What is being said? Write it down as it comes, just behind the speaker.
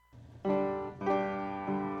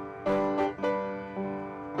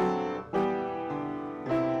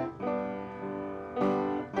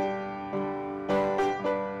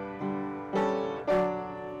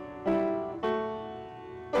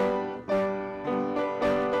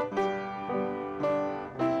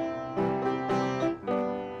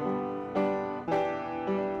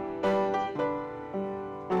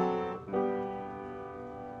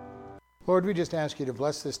Lord, we just ask you to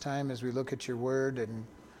bless this time as we look at your word and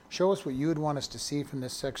show us what you would want us to see from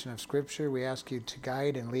this section of Scripture. We ask you to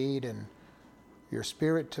guide and lead and your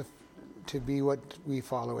Spirit to be what we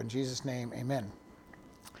follow. In Jesus' name, amen.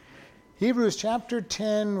 Hebrews chapter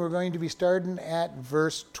 10, we're going to be starting at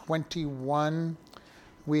verse 21.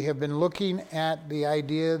 We have been looking at the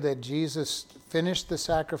idea that Jesus finished the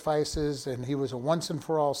sacrifices and he was a once and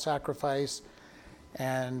for all sacrifice,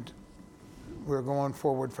 and we're going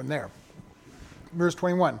forward from there. Verse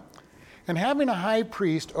 21, and having a high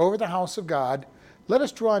priest over the house of God, let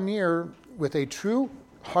us draw near with a true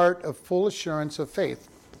heart of full assurance of faith,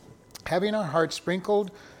 having our hearts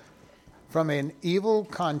sprinkled from an evil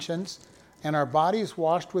conscience and our bodies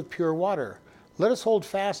washed with pure water. Let us hold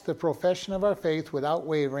fast the profession of our faith without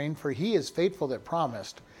wavering, for he is faithful that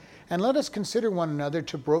promised. And let us consider one another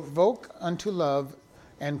to provoke unto love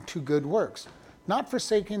and to good works, not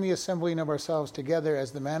forsaking the assembling of ourselves together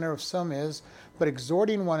as the manner of some is, but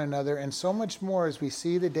exhorting one another, and so much more as we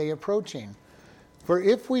see the day approaching. For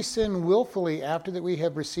if we sin willfully after that we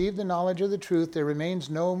have received the knowledge of the truth, there remains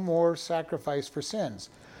no more sacrifice for sins,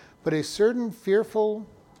 but a certain fearful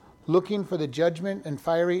looking for the judgment and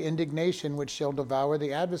fiery indignation which shall devour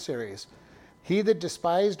the adversaries. He that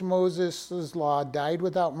despised Moses' law died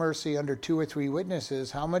without mercy under 2 or 3 witnesses.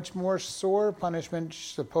 How much more sore punishment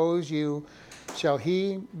suppose you shall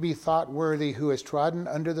he be thought worthy who has trodden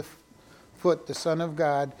under the foot the Son of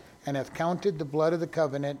God, and hath counted the blood of the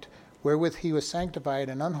covenant wherewith he was sanctified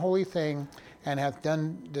an unholy thing, and hath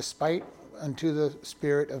done despite unto the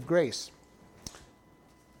Spirit of grace.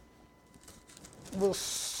 We'll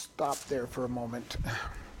stop there for a moment.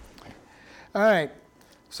 All right.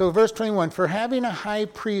 So verse 21, for having a high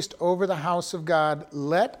priest over the house of God,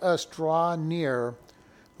 let us draw near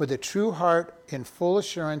with a true heart in full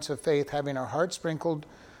assurance of faith, having our hearts sprinkled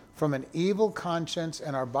from an evil conscience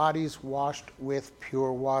and our bodies washed with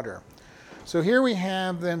pure water. So here we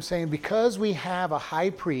have them saying, because we have a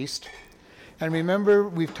high priest, and remember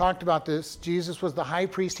we've talked about this, Jesus was the high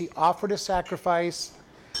priest. He offered a sacrifice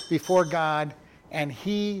before God, and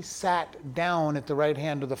he sat down at the right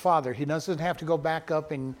hand of the Father. He doesn't have to go back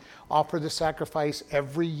up and offer the sacrifice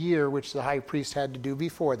every year, which the high priest had to do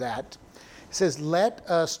before that. It says, let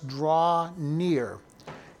us draw near.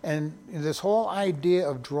 And this whole idea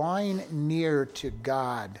of drawing near to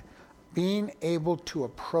God, being able to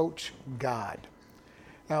approach God.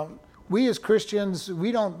 Now, we as Christians,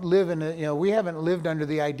 we don't live we haven't lived under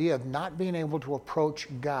the idea of not being able to approach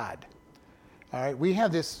God. All right, we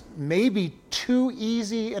have this maybe too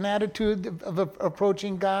easy an attitude of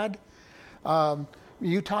approaching God.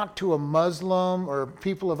 You talk to a Muslim or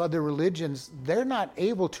people of other religions, they're not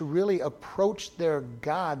able to really approach their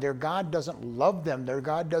God. Their God doesn't love them. Their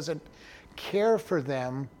God doesn't care for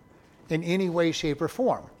them in any way, shape, or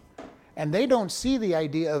form. And they don't see the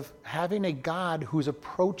idea of having a God who's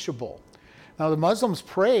approachable. Now, the Muslims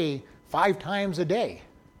pray 5 times a day.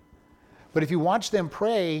 But if you watch them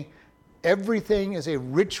pray, everything is a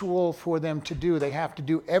ritual for them to do. They have to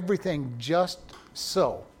do everything just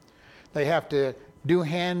so. They have to do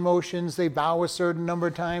hand motions, they bow a certain number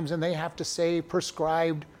of times, and they have to say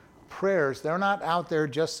prescribed prayers. They're not out there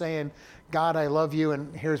just saying, God, I love you,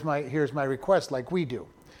 and here's my request like we do.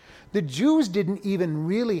 The Jews didn't even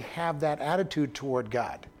really have that attitude toward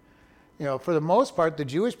God. For the most part, the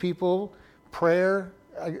Jewish people, prayers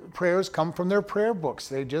come from their prayer books.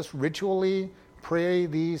 They just ritually pray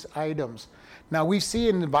these items. Now we see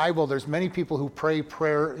in the Bible there's many people who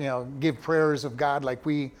give prayers of God like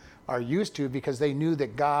we are used to, because they knew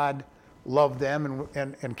that God loved them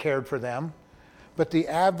and cared for them. But the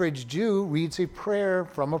average Jew reads a prayer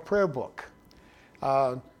from a prayer book.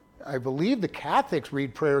 I believe the Catholics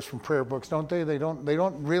read prayers from prayer books, don't they? They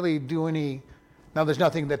don't really do any. Now there's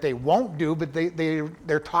nothing that they won't do, but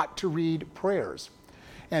they're taught to read prayers.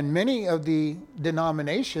 And many of the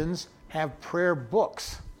denominations have prayer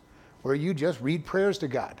books where you just read prayers to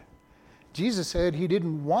God. Jesus said he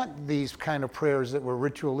didn't want these kind of prayers that were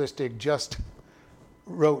ritualistic, just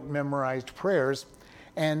rote, memorized prayers.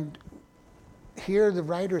 And here the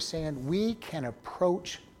writer is saying we can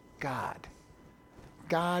approach God.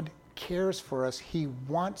 God cares for us. He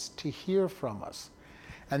wants to hear from us.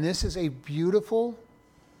 And this is a beautiful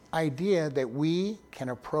idea that we can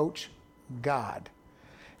approach God.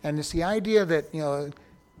 And it's the idea that,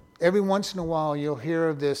 every once in a while you'll hear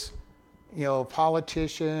of this,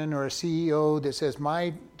 politician or a CEO that says,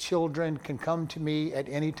 my children can come to me at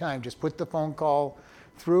any time. Just put the phone call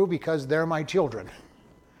through because they're my children.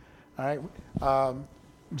 All right.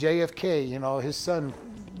 JFK, his son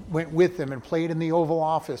went with him and played in the Oval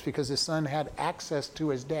Office because his son had access to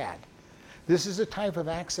his dad. This is a type of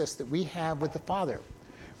access that we have with the Father.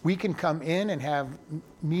 We can come in and have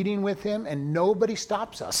meeting with him, and nobody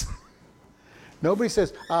stops us. Nobody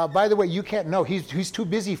says, by the way, you can't, no, he's too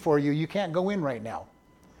busy for you. You can't go in right now.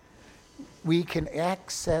 We can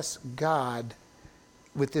access God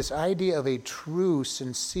with this idea of a true,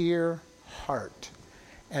 sincere heart.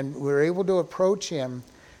 And we're able to approach him.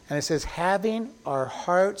 And it says, having our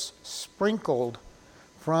hearts sprinkled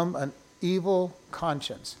from an evil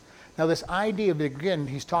conscience. Now this idea of, again,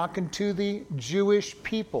 he's talking to the Jewish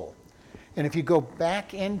people. And if you go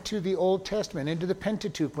back into the Old Testament, into the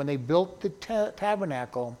Pentateuch, when they built the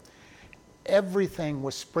tabernacle, everything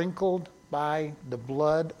was sprinkled by the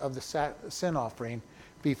blood of the sin offering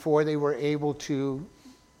before they were able to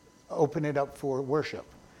open it up for worship.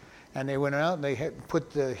 And they went out and they had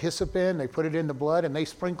put the hyssop in, they put it in the blood, and they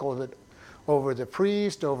sprinkled it over the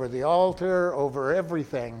priest, over the altar, over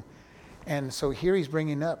everything. And so here he's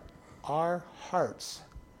bringing up, our hearts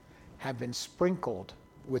have been sprinkled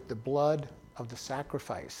with the blood of the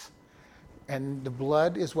sacrifice. And the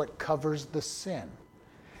blood is what covers the sin.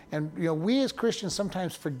 And we as Christians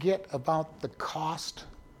sometimes forget about the cost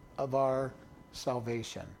of our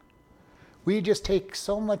salvation. We just take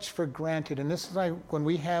so much for granted, and this is like when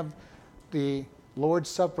we have the Lord's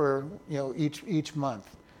Supper, each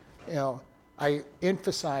month. I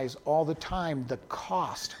emphasize all the time the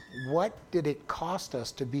cost. What did it cost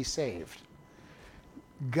us to be saved?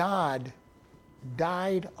 God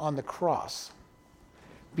died on the cross,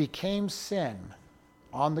 became sin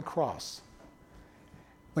on the cross.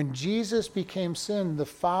 When Jesus became sin, the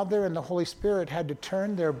Father and the Holy Spirit had to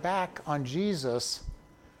turn their back on Jesus.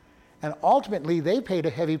 And ultimately, they paid a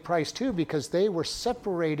heavy price too, because they were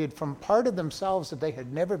separated from part of themselves that they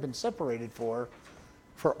had never been separated for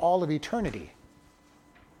all of eternity.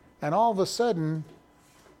 And all of a sudden,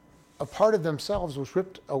 a part of themselves was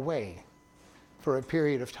ripped away for a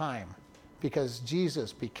period of time because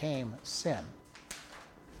Jesus became sin.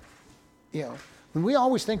 When we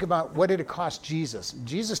always think about what did it cost Jesus,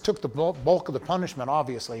 Jesus took the bulk of the punishment,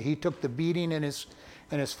 obviously. He took the beating in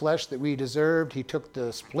his flesh that we deserved. He took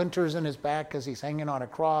the splinters in his back because he's hanging on a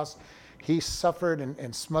cross. He suffered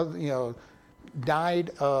and smothered, died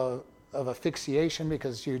of asphyxiation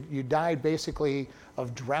because you died basically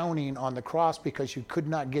of drowning on the cross because you could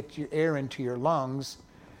not get your air into your lungs.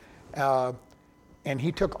 And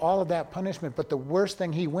he took all of that punishment. But the worst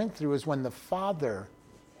thing he went through is when the Father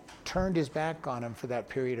turned his back on him for that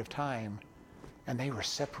period of time, and they were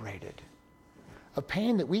separated. A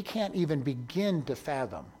pain that we can't even begin to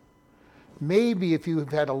fathom. Maybe if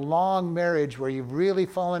you've had a long marriage where you've really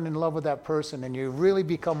fallen in love with that person and you really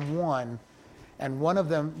become one, and one of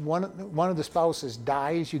the spouses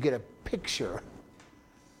dies, you get a picture,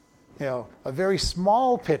 a very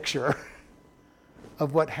small picture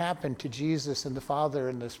of what happened to Jesus and the Father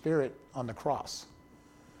and the Spirit on the cross.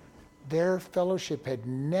 Their fellowship had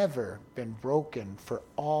never been broken for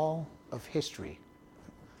all of history.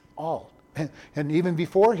 All. And even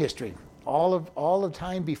before history, all of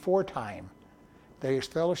time before time, their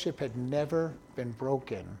fellowship had never been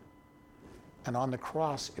broken. And on the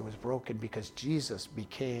cross, it was broken because Jesus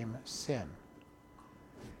became sin.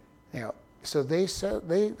 So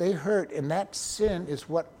they hurt, and that sin is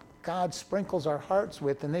what God sprinkles our hearts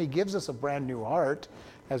with, and He gives us a brand new heart,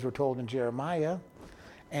 as we're told in Jeremiah,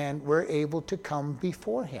 and we're able to come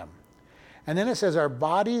before Him. And then it says, our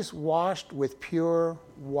bodies washed with pure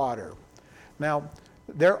water. Now,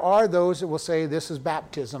 there are those that will say this is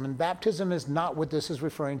baptism, and baptism is not what this is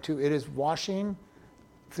referring to. It is washing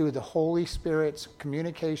through the Holy Spirit's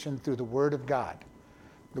communication through the Word of God.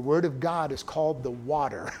 The Word of God is called the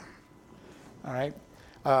water. All right?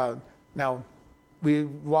 Now,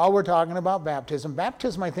 while we're talking about baptism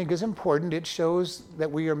I think is important. It shows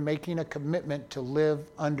that we are making a commitment to live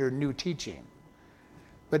under new teaching.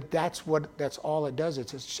 But that's all it does.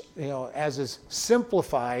 It's as is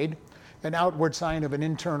simplified, an outward sign of an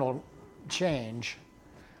internal change.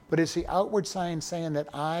 But it's the outward sign saying that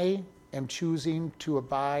I am choosing to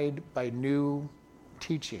abide by new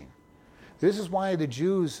teaching. This is why the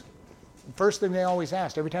Jews, first thing they always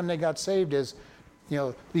asked every time they got saved is,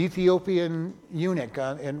 the Ethiopian eunuch,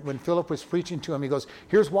 and when Philip was preaching to him, he goes,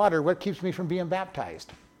 here's water, what keeps me from being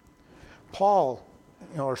baptized? Paul,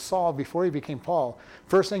 or Saul before he became Paul,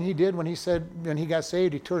 first thing he did when he got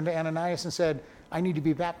saved, he turned to Ananias and said, I need to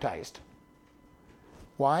be baptized.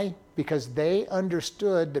 Why? Because they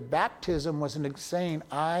understood that baptism was saying,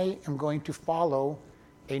 I am going to follow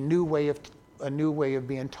a new way of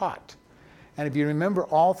being taught. And if you remember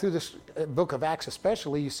all through this book of Acts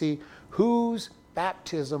especially, you see whose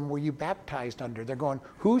baptism were you baptized under? They're going,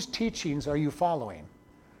 whose teachings are you following?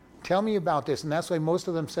 Tell me about this. And that's why most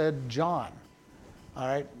of them said John, all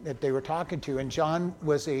right, that they were talking to. And John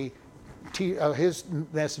was his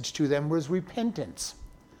message to them was repentance,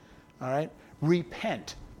 all right?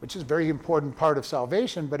 Repent, which is a very important part of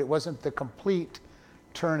salvation, but it wasn't the complete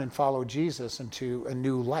turn and follow Jesus into a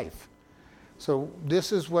new life. So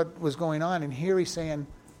this is what was going on. And here he's saying,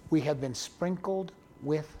 we have been sprinkled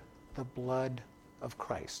with the blood of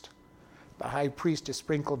Christ. The high priest has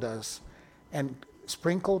sprinkled us and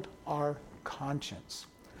sprinkled our conscience.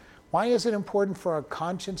 Why is it important for our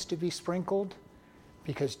conscience to be sprinkled?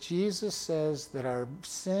 Because Jesus says that our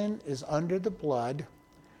sin is under the blood,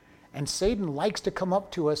 and Satan likes to come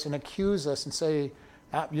up to us and accuse us and say,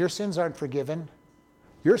 your sins aren't forgiven.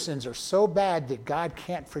 Your sins are so bad that God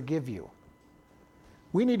can't forgive you.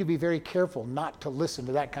 We need to be very careful not to listen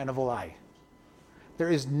to that kind of a lie. There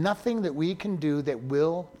is nothing that we can do that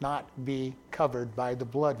will not be covered by the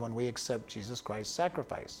blood when we accept Jesus Christ's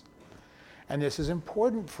sacrifice. And this is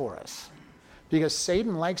important for us because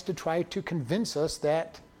Satan likes to try to convince us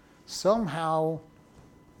that somehow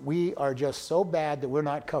we are just so bad that we're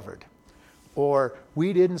not covered, or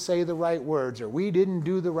we didn't say the right words, or we didn't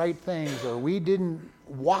do the right things, or we didn't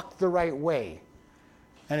walk the right way.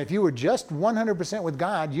 And if you were just 100% with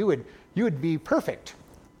God, you would be perfect.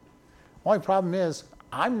 Only problem is,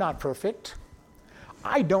 I'm not perfect.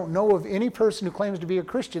 I don't know of any person who claims to be a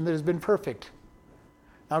Christian that has been perfect.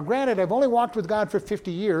 Now, granted, I've only walked with God for 50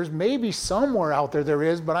 years. Maybe somewhere out there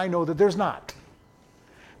is, but I know that there's not.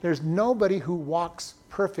 There's nobody who walks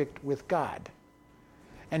perfect with God.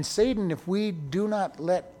 And Satan, if we do not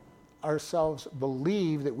let ourselves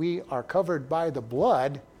believe that we are covered by the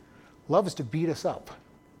blood, loves to beat us up.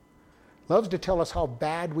 Loves to tell us how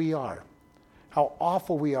bad we are, how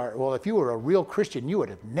awful we are. Well, if you were a real Christian, you would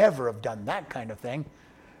have never have done that kind of thing.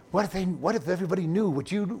 What if everybody knew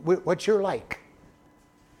what you're like?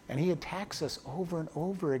 And he attacks us over and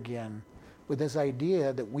over again with this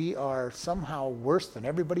idea that we are somehow worse than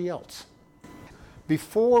everybody else.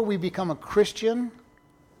 Before we become a Christian,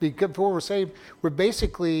 before we're saved, we're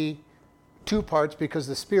basically two parts because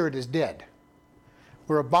the spirit is dead.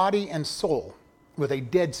 We're a body and soul with a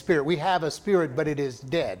dead spirit. We have a spirit, but it is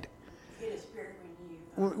dead. You get a spirit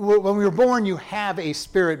when When we were born, you have a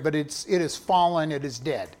spirit, but it is fallen, it is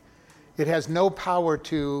dead. It has no power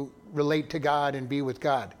to relate to God and be with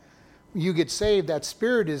God. You get saved, that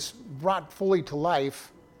spirit is brought fully to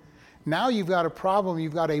life. Now you've got a problem.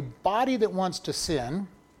 You've got a body that wants to sin.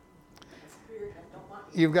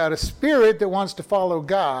 You've got a spirit that wants to follow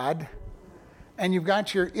God. And you've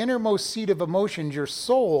got your innermost seat of emotions, your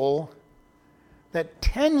soul, that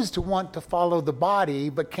tends to want to follow the body,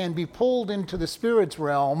 but can be pulled into the spirit's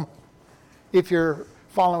realm if you're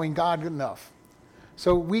following God enough.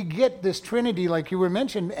 So we get this Trinity, like you were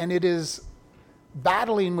mentioned, and it is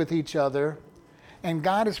battling with each other. And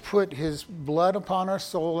God has put his blood upon our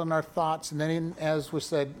soul and our thoughts, and then, as was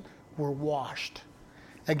said, we're washed.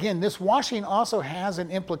 Again, this washing also has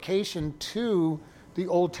an implication to the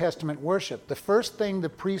Old Testament worship. The first thing the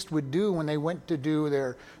priest would do when they went to do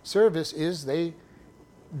their service is they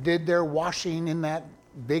did their washing in that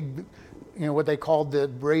big, what they called the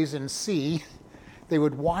brazen sea. They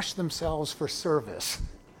would wash themselves for service.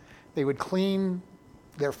 They would clean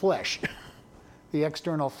their flesh, the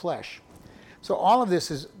external flesh. So all of this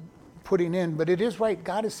is putting in, but it is right.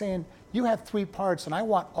 God is saying, you have three parts, and I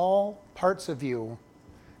want all parts of you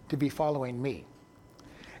to be following me.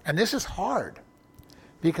 And this is hard,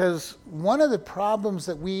 because one of the problems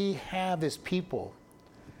that we have as people,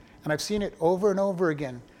 and I've seen it over and over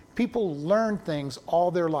again, people learn things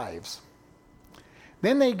all their lives.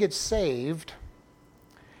 Then they get saved,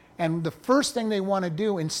 and the first thing they want to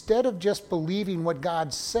do, instead of just believing what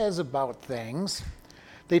God says about things,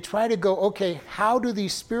 they try to go, okay, how do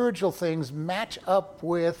these spiritual things match up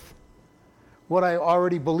with what I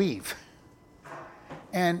already believe?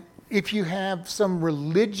 And if you have some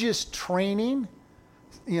religious training,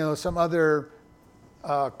 some other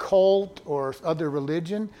cult or other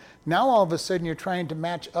religion, now all of a sudden you're trying to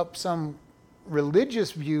match up some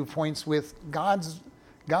religious viewpoints with God's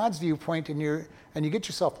viewpoint, and you get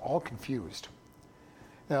yourself all confused.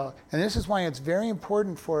 And this is why it's very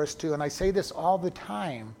important for us to, and I say this all the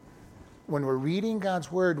time, when we're reading God's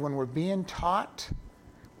word, when we're being taught,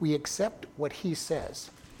 we accept what he says.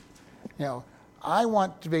 I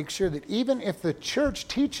want to make sure that even if the church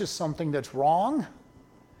teaches something that's wrong,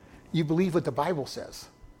 you believe what the Bible says.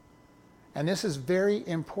 And this is very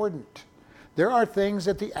important. There are things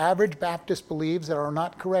that the average Baptist believes that are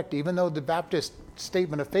not correct. Even though the Baptist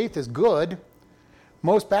statement of faith is good,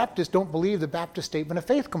 most Baptists don't believe the Baptist statement of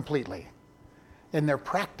faith completely in their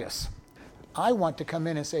practice. I want to come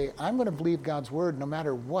in and say, I'm going to believe God's word no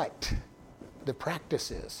matter what the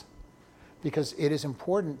practice is. Because it is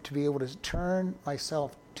important to be able to turn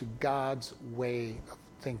myself to God's way of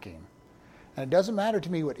thinking. And it doesn't matter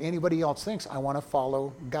to me what anybody else thinks. I want to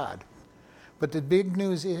follow God. But the big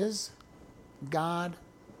news is God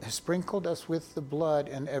has sprinkled us with the blood,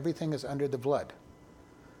 and everything is under the blood.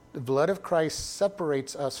 The blood of Christ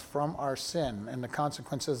separates us from our sin and the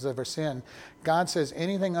consequences of our sin. God says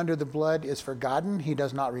anything under the blood is forgotten. He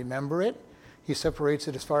does not remember it. He separates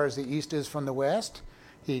it as far as the east is from the west.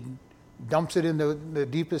 He dumps it in the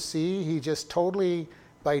deepest sea. He just totally,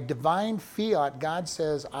 by divine fiat, God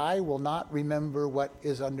says, I will not remember what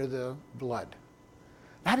is under the blood.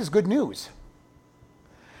 That is good news.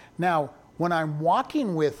 Now, when I'm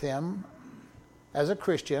walking with him as a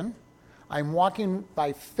Christian, I'm walking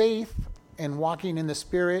by faith and walking in the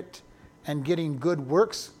Spirit and getting good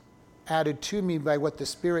works added to me by what the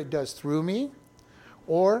Spirit does through me,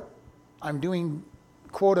 or I'm doing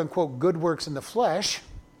quote unquote good works in the flesh,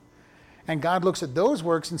 and God looks at those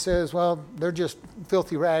works and says, well, they're just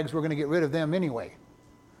filthy rags, we're going to get rid of them anyway.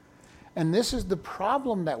 And this is the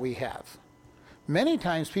problem that we have. Many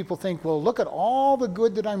times people think, well, look at all the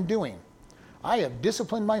good that I'm doing. I have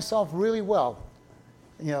disciplined myself really well.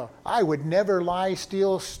 I would never lie,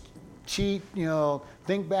 steal, cheat,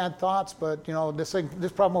 think bad thoughts, but,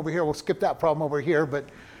 this problem over here, we'll skip that problem over here. But,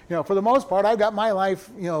 for the most part, I've got my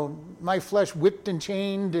life, my flesh whipped and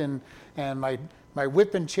chained, and my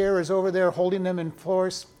whip and chair is over there holding them in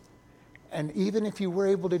force. And even if you were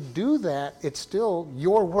able to do that, it's still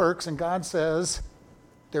your works, and God says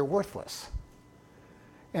they're worthless.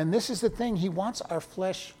 And this is the thing. He wants our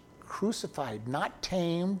flesh crucified, not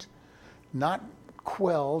tamed, not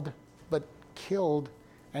quelled, but killed,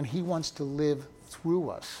 and he wants to live through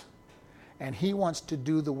us. And he wants to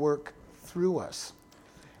do the work through us.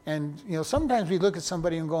 And, sometimes we look at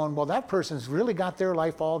somebody and going, well, that person's really got their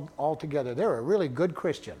life all together. They're a really good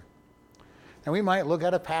Christian. And we might look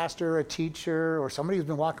at a pastor, a teacher, or somebody who's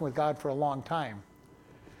been walking with God for a long time.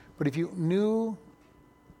 But if you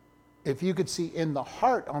could see in the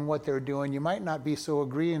heart on what they're doing, you might not be so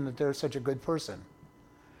agreeing that they're such a good person.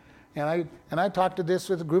 And I talked to this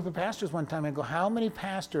with a group of pastors one time and go, how many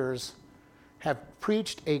pastors have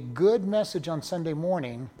preached a good message on Sunday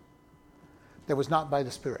morning that was not by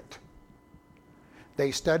the Spirit?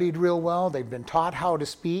 They studied real well, they've been taught how to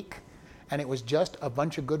speak, and it was just a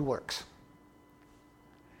bunch of good works.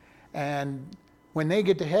 And when they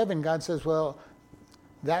get to heaven, God says, well,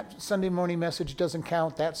 that Sunday morning message doesn't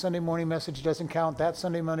count, that Sunday morning message doesn't count, that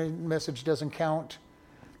Sunday morning message doesn't count,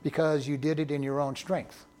 because you did it in your own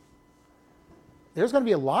strength. There's going to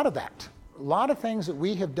be a lot of that. A lot of things that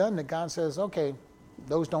we have done that God says, okay,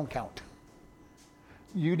 those don't count.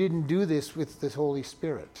 You didn't do this with the Holy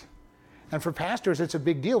Spirit. And for pastors, it's a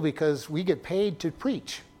big deal because we get paid to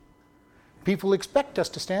preach. People expect us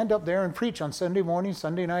to stand up there and preach on Sunday morning,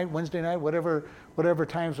 Sunday night, Wednesday night, whatever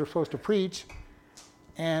times we're supposed to preach.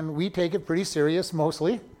 And we take it pretty serious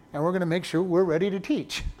mostly, and we're going to make sure we're ready to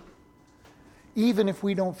teach, even if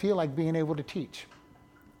we don't feel like being able to teach.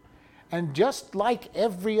 And just like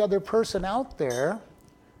every other person out there,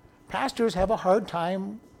 pastors have a hard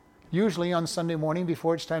time usually on Sunday morning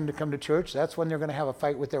before it's time to come to church. That's when they're going to have a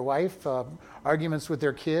fight with their wife, arguments with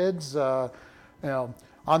their kids.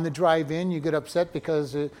 On the drive in, you get upset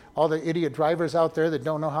because all the idiot drivers out there that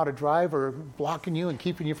don't know how to drive are blocking you and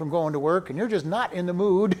keeping you from going to work, and you're just not in the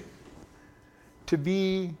mood to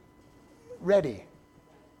be ready.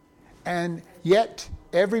 And yet,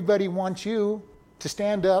 everybody wants you to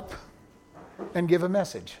stand up and give a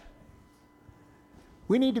message.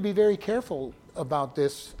 We need to be very careful about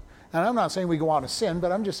this. And I'm not saying we go out and sin,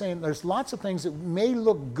 but I'm just saying there's lots of things that may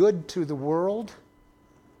look good to the world,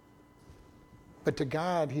 but to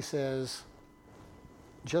God, he says,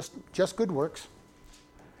 just good works.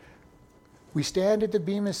 We stand at the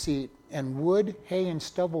bema seat, and wood, hay, and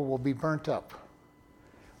stubble will be burnt up.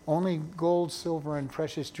 Only gold, silver, and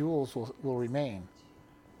precious jewels will remain.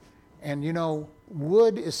 And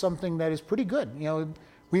wood is something that is pretty good.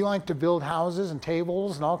 We like to build houses and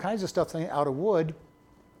tables and all kinds of stuff out of wood,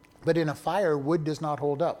 but in a fire, wood does not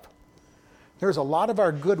hold up. There's a lot of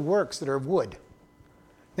our good works that are wood.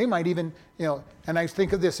 They might even, and I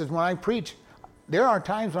think of this as when I preach, there are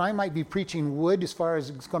times when I might be preaching wood as far as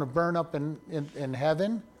it's going to burn up in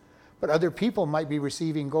heaven, but other people might be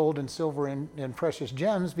receiving gold and silver and precious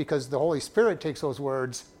gems because the Holy Spirit takes those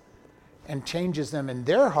words and changes them in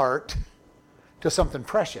their heart to something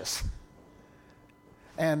precious.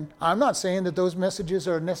 And I'm not saying that those messages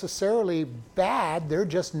are necessarily bad, they're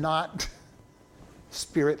just not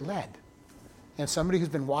Spirit-led. And somebody who's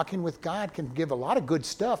been walking with God can give a lot of good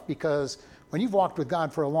stuff, because when you've walked with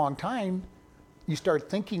God for a long time, you start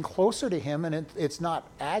thinking closer to him, and it's not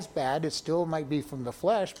as bad. It still might be from the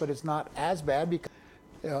flesh, but it's not as bad.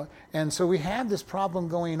 Because, and so we have this problem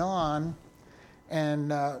going on, and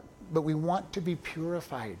but we want to be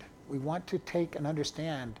purified. We want to take and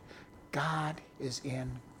understand God is in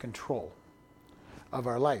control of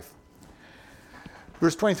our life.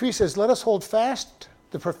 Verse 23 says, let us hold fast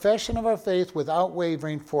the profession of our faith without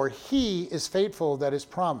wavering, for he is faithful that is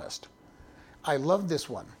promised. I love this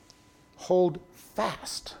one. Hold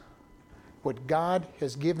fast what God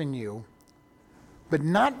has given you, but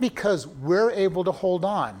not because we're able to hold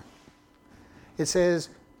on. It says,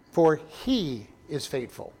 for he is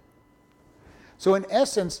faithful. So in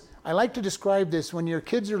essence, I like to describe this when your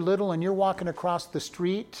kids are little and you're walking across the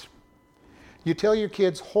street. You tell your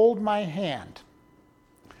kids, hold my hand.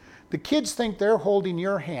 The kids think they're holding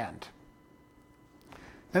your hand.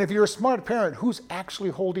 And if you're a smart parent, who's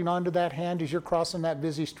actually holding onto that hand as you're crossing that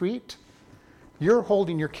busy street? You're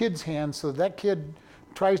holding your kid's hand, so that kid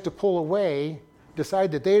tries to pull away,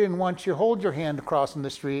 decide that they didn't want you to hold your hand crossing the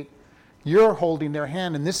street. You're holding their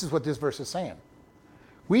hand, and this is what this verse is saying.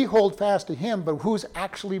 We hold fast to him, but who's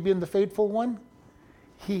actually been the faithful one?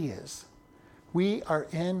 He is. We are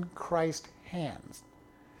in Christ's hands.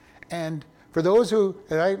 And for those who,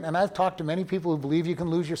 and I've talked to many people who believe you can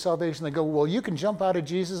lose your salvation, they go, well, you can jump out of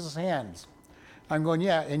Jesus' hands. I'm going,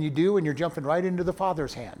 yeah, and you do, and you're jumping right into the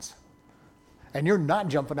Father's hands. And you're not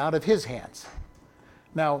jumping out of his hands.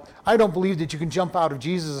 Now, I don't believe that you can jump out of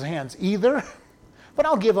Jesus' hands either, but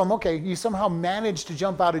I'll give them, okay, you somehow managed to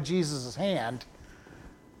jump out of Jesus' hand,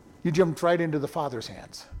 you jumped right into the Father's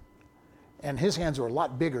hands. And his hands are a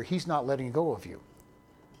lot bigger. He's not letting go of you.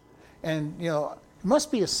 And, it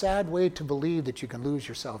must be a sad way to believe that you can lose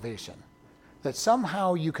your salvation, that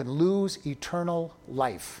somehow you can lose eternal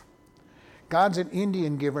life. God's an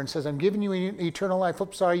Indian giver and says, I'm giving you eternal life.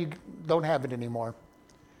 Oops, sorry, you don't have it anymore.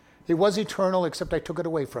 It was eternal, except I took it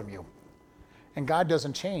away from you. And God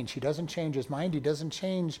doesn't change. He doesn't change his mind. He doesn't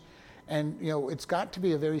change. And, it's got to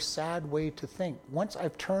be a very sad way to think. Once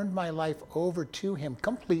I've turned my life over to him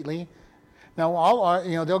completely, now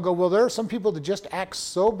they'll go, well, there are some people that just act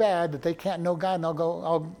so bad that they can't know God. And I'll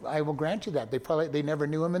go, I will grant you that. They never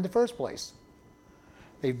knew him in the first place.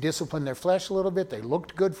 They've disciplined their flesh a little bit. They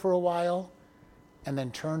looked good for a while, and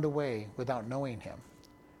then turned away without knowing him.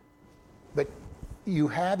 But you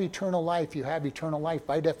have eternal life. You have eternal life.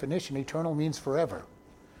 By definition, eternal means forever.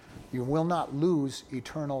 You will not lose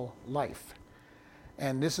eternal life.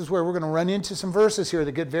 And this is where we're going to run into some verses here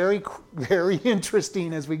that get very, very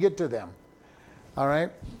interesting as we get to them. All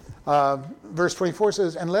right? Verse 24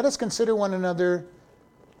 says, and let us consider one another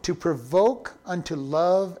to provoke unto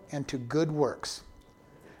love and to good works.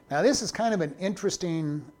 Now, this is kind of an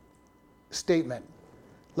interesting statement.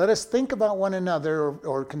 Let us think about one another,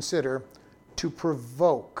 or consider, to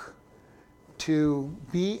provoke, to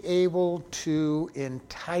be able to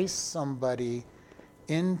entice somebody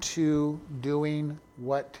into doing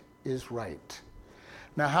what is right.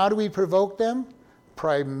 Now, how do we provoke them?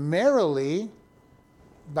 Primarily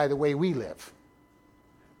by the way we live.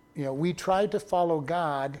 We try to follow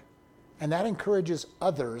God, and that encourages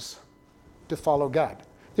others to follow God.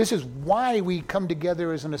 This is why we come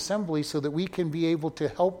together as an assembly, so that we can be able to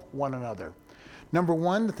help one another. Number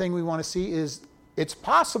one, the thing we want to see is it's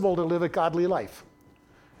possible to live a godly life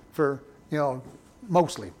for,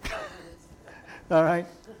 mostly. All right?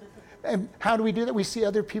 And how do we do that? We see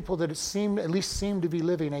other people that at least seem to be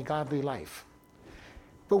living a godly life.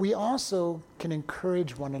 But we also can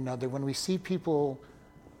encourage one another when we see people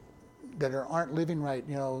that aren't living right,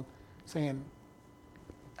 saying,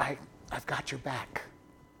 I've got your back.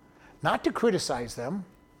 Not to criticize them,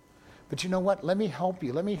 but you know what? Let me help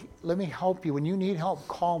you. Let me help you. When you need help,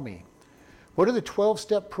 call me. What do the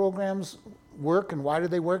 12-step programs work, and why do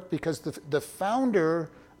they work? Because the founder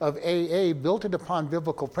of AA built it upon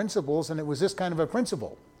biblical principles, and it was this kind of a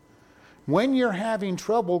principle. When you're having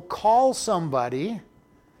trouble, call somebody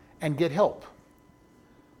and get help.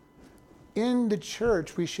 In the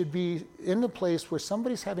church, we should be in the place where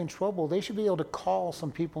somebody's having trouble. They should be able to call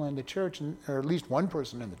some people in the church, or at least one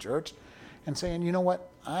person in the church, and saying, you know what,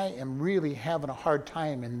 I am really having a hard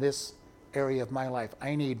time in this area of my life.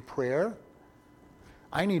 I need prayer.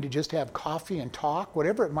 I need to just have coffee and talk,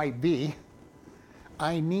 whatever it might be.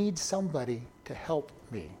 I need somebody to help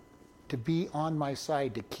me, to be on my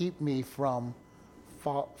side, to keep me from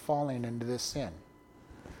falling into this sin.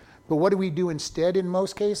 But what do we do instead in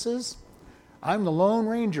most cases? I'm the Lone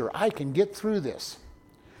Ranger. I can get through this.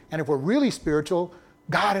 And if we're really spiritual,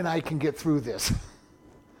 God and I can get through this.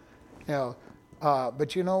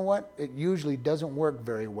 But you know what? It usually doesn't work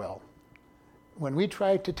very well. When we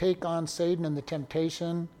try to take on Satan and the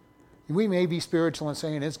temptation, we may be spiritual and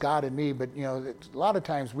saying it's God and me, but a lot of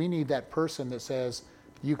times we need that person that says,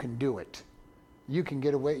 you can do it. You can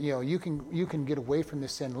get away, you can get away from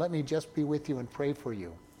this sin. Let me just be with you and pray for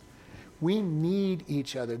you. We need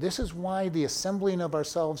each other. This is why the assembling of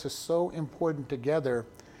ourselves is so important together.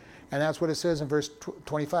 And that's what it says in verse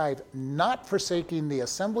 25, not forsaking the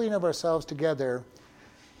assembling of ourselves together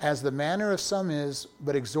as the manner of some is,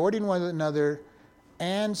 but exhorting one another,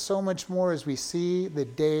 and so much more as we see the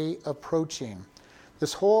day approaching.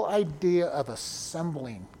 This whole idea of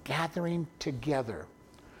assembling, gathering together.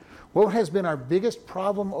 What has been our biggest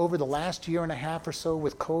problem over the last year and a half or so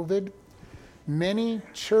with COVID? Many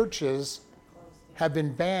churches have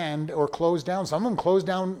been banned or closed down. Some of them closed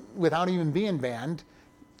down without even being banned,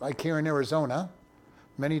 like here in Arizona.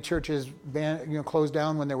 Many churches closed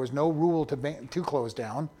down when there was no rule to close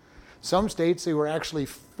down. Some states, they were actually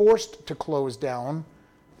forced to close down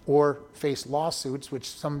or face lawsuits, which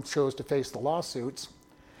some chose to face the lawsuits.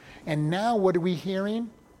 And now what are we hearing?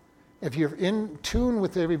 If you're in tune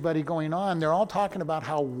with everybody going on, they're all talking about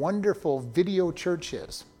how wonderful video church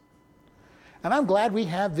is. And I'm glad we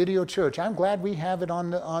have video church. I'm glad we have it on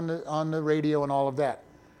the radio and all of that.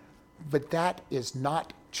 But that is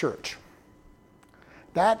not church.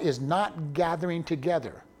 That is not gathering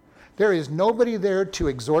together. There is nobody there to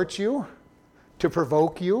exhort you, to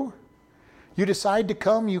provoke you. You decide to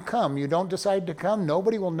come, you come. You don't decide to come,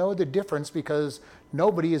 nobody will know the difference because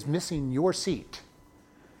nobody is missing your seat.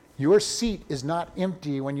 Your seat is not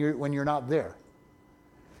empty when you're not there.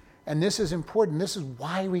 And this is important. This is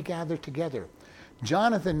why we gather together.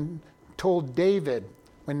 Jonathan told David,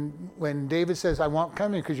 when David says, I won't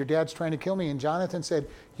come in because your dad's trying to kill me, and Jonathan said,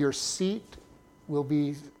 your seat will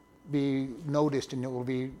be noticed, and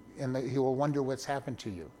he will wonder what's happened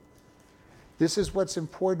to you. This is what's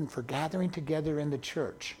important for gathering together in the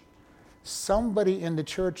church. Somebody in the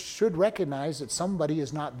church should recognize that somebody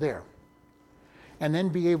is not there, and then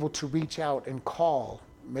be able to reach out and call,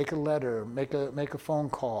 make a letter, make a phone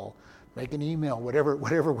call, make an email,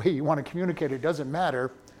 whatever way you want to communicate, it doesn't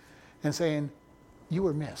matter, and saying, you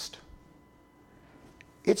were missed.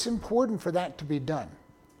 It's important for that to be done.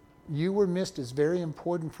 You were missed is very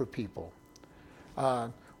important for people.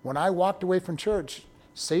 When I walked away from church,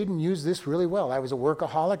 Satan used this really well. I was a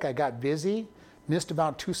workaholic. I got busy, missed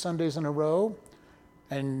about 2 Sundays in a row,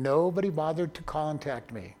 and nobody bothered to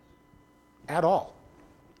contact me at all.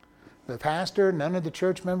 The pastor, none of the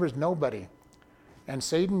church members, nobody. And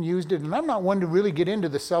Satan used it. And I'm not one to really get into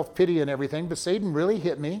the self-pity and everything, but Satan really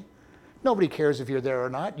hit me. Nobody cares if you're there or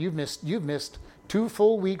not. You've missed 2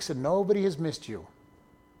 full weeks and nobody has missed you.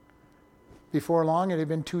 Before long, it had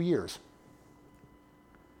been 2 years.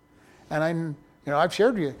 And I've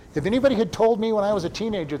shared with you, if anybody had told me when I was a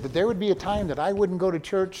teenager that there would be a time that I wouldn't go to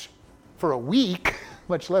church for a week,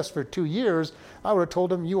 much less for 2 years, I would have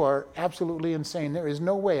told them, you are absolutely insane. There is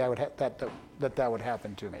no way I would that would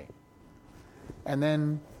happen to me. And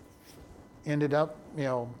then ended up,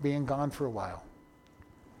 being gone for a while.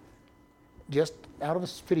 Just out of a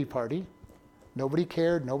pity party. Nobody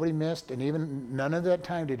cared, nobody missed, and even none of that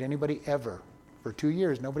time did anybody ever, for 2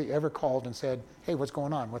 years, nobody ever called and said, hey, what's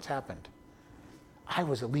going on? What's happened? I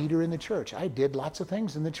was a leader in the church. I did lots of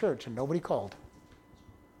things in the church, and nobody called.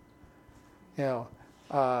 And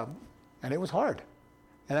it was hard.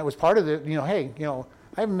 And that was part of the,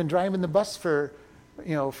 I haven't been driving the bus for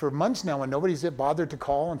months now, and nobody's bothered to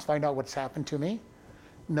call and find out what's happened to me.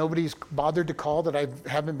 Nobody's bothered to call that I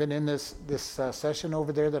haven't been in this session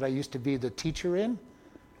over there that I used to be the teacher in.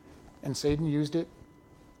 And Satan used it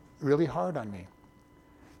really hard on me.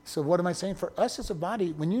 So what am I saying? For us as a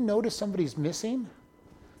body, when you notice somebody's missing,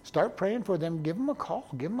 start praying for them, give them a call,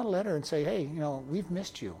 give them a letter and say, hey, we've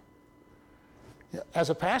missed you. As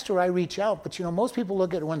a pastor, I reach out, but most people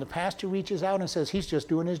look at it when the pastor reaches out and says he's just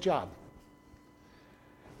doing his job.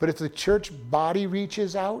 But if the church body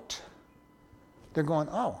reaches out, they're going,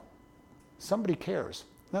 oh, somebody cares.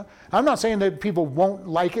 Now, I'm not saying that people won't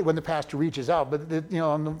like it when the pastor reaches out, but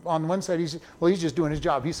on one side, he's just doing his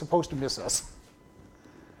job. He's supposed to miss us.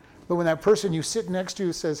 But when that person you sit next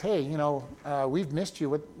to says, hey, we've missed you.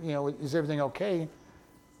 What, is everything okay?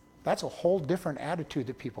 That's a whole different attitude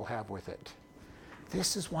that people have with it.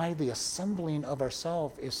 This is why the assembling of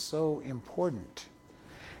ourselves is so important.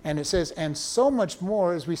 And it says, and so much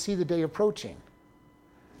more as we see the day approaching.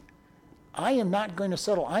 I am not going to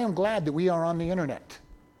settle. I am glad that we are on the internet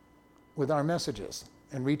with our messages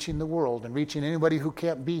and reaching the world and reaching anybody who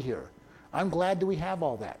can't be here. I'm glad that we have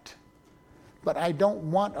all that. But I don't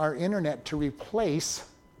want our internet to replace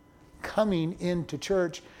coming into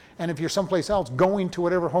church, and if you're someplace else, going to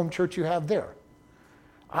whatever home church you have there.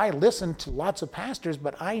 I listen to lots of pastors,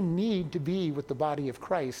 but I need to be with the body of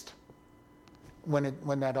Christ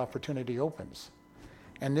when that opportunity opens.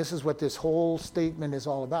 And this is what this whole statement is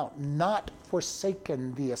all about. Not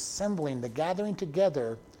forsaken the assembling, the gathering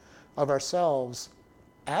together of ourselves,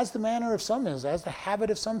 as the manner of some is, as the habit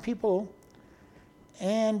of some people,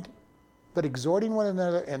 but exhorting one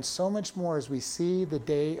another, and so much more as we see the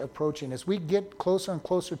day approaching. As we get closer and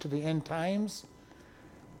closer to the end times,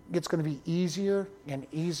 it's going to be easier and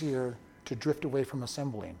easier to drift away from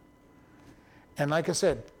assembling. And like I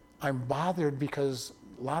said, I'm bothered because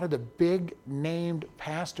a lot of the big named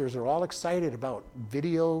pastors are all excited about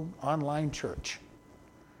video online church.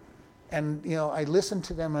 And, I listen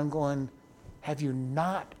to them and I'm going, have you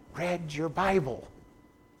not read your Bible?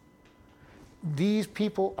 These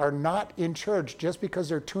people are not in church just because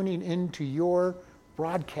they're tuning into your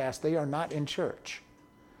broadcast. They are not in church.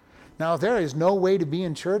 Now, if there is no way to be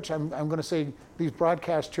in church, I'm going to say these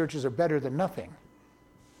broadcast churches are better than nothing.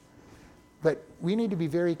 But we need to be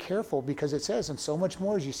very careful because it says, and so much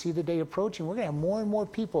more as you see the day approaching, we're going to have more and more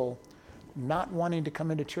people not wanting to come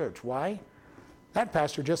into church. Why? That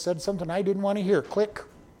pastor just said something I didn't want to hear. Click.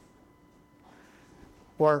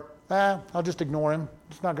 Or, I'll just ignore him.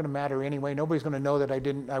 It's not going to matter anyway. Nobody's going to know that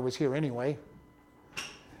I was here anyway.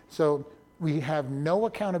 So we have no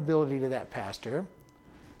accountability to that pastor.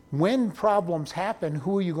 When problems happen,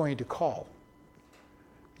 who are you going to call?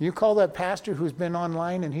 You call that pastor who's been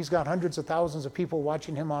online and he's got hundreds of thousands of people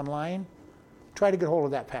watching him online, try to get hold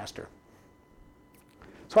of that pastor.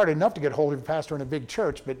 It's hard enough to get hold of a pastor in a big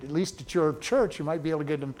church, but at least at your church you might be able to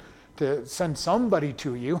get them to send somebody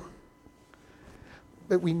to you.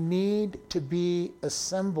 But we need to be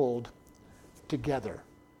assembled together.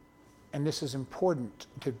 And this is important,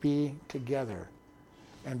 to be together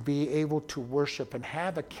and be able to worship and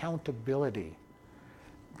have accountability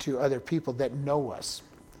to other people that know us.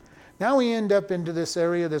 Now we end up into this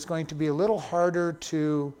area that's going to be a little harder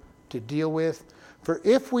to deal with. For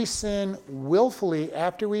if we sin willfully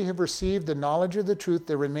after we have received the knowledge of the truth,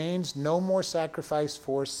 there remains no more sacrifice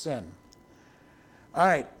for sin. All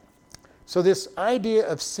right. So this idea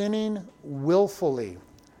of sinning willfully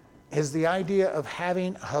is the idea of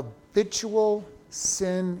having habitual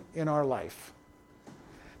sin in our life.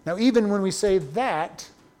 Now, even when we say that,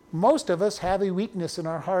 most of us have a weakness in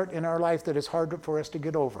our heart, in our life, that is hard for us to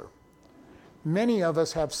get over. Many of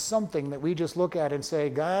us have something that we just look at and say,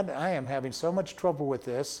 God, I am having so much trouble with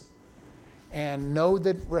this, and know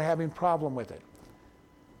that we're having a problem with it.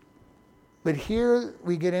 But here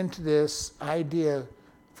we get into this idea,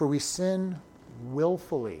 for we sin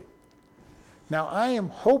willfully. Now, I am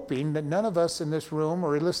hoping that none of us in this room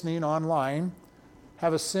or listening online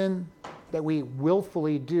have a sin that we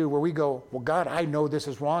willfully do where we go, well, God, I know this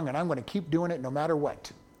is wrong, and I'm going to keep doing it no matter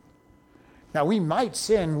what. Now, we might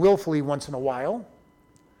sin willfully once in a while,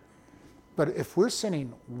 but if we're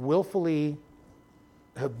sinning willfully,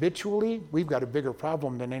 habitually, we've got a bigger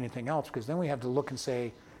problem than anything else, because then we have to look and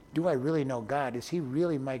say, do I really know God? Is he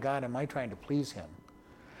really my God? Am I trying to please him?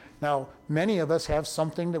 Now, many of us have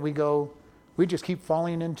something that we just keep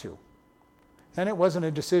falling into. And it wasn't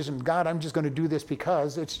a decision, God, I'm just going to do this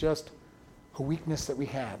because. It's just a weakness that we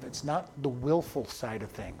have. It's not the willful side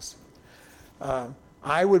of things.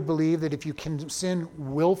 I would believe that if you can sin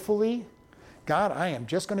willfully, God, I am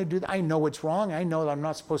just going to do that. I know it's wrong. I know that I'm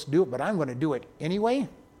not supposed to do it, but I'm going to do it anyway.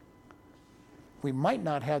 We might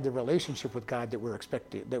not have the relationship with God that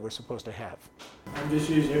we're supposed to have. I'm just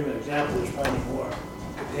using him as an example. There's probably more.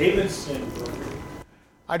 David sinned willfully.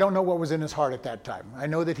 I don't know what was in his heart at that time. I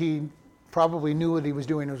know that he probably knew what he was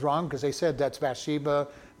doing was wrong, because they said that's Bathsheba,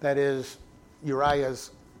 that is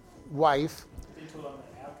Uriah's wife. They told him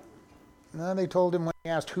that afterwards. No, they told him when he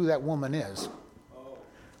asked who that woman is. Oh.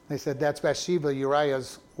 They said that's Bathsheba,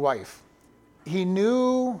 Uriah's wife. He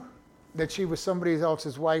knew that she was somebody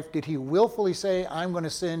else's wife. Did he willfully say, I'm going to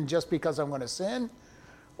sin just because I'm going to sin?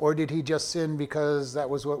 Or did he just sin because that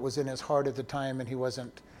was what was in his heart at the time and he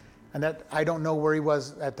wasn't? And that, I don't know where he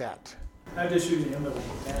was at that. I'm just using him as an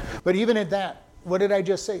example. But even at that, what did I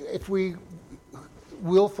just say? If we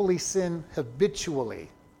willfully sin habitually,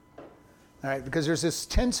 all right, because there's this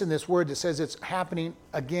tense in this word that says it's happening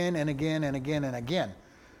again and again and again and again.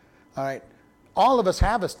 All right, all of us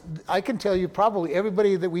have I can tell you probably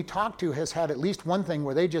everybody that we talk to has had at least one thing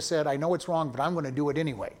where they just said, I know it's wrong, but I'm going to do it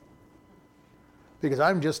anyway. Because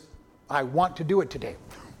I want to do it today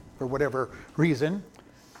for whatever reason.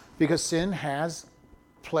 Because sin has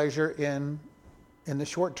pleasure in the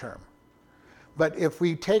short term. But if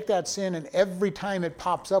we take that sin and every time it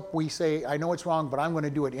pops up, we say, I know it's wrong, but I'm going to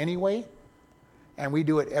do it anyway, and we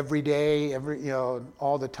do it every day,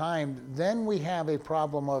 all the time, then we have a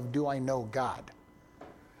problem of, do I know God?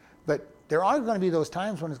 But there are going to be those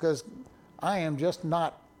times when it goes, I am just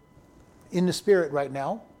not in the spirit right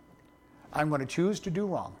now. I'm going to choose to do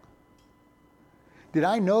wrong. Did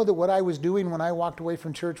I know that what I was doing when I walked away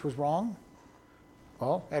from church was wrong?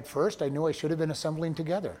 Well, at first I knew I should have been assembling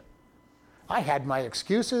together. I had my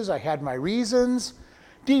excuses, I had my reasons.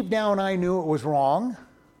 Deep down I knew it was wrong.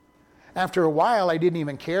 After a while I didn't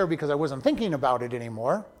even care because I wasn't thinking about it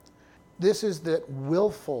anymore. This is that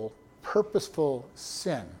willful, purposeful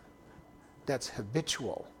sin that's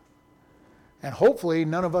habitual. And hopefully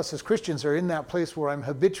none of us as Christians are in that place where I'm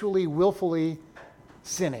habitually, willfully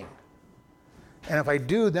sinning. And if I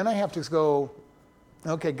do, then I have to go,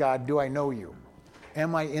 okay, God, do I know you?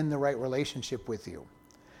 Am I in the right relationship with you?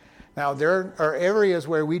 Now, there are areas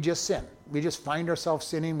where we just sin. We just find ourselves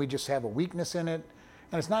sinning. We just have a weakness in it.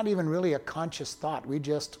 And it's not even really a conscious thought. We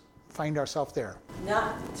just find ourselves there.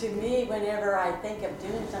 Not to me, whenever I think of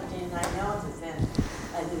doing something and I know it's a sin,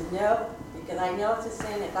 I just no, because I know it's a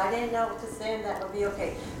sin. If I didn't know it's a sin, that would be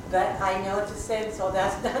okay. But I know it's a sin, so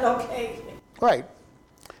that's not okay. Right.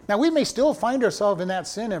 Now, we may still find ourselves in that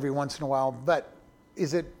sin every once in a while, but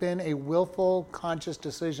is it been a willful, conscious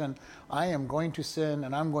decision? I am going to sin,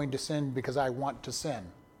 and I'm going to sin because I want to sin.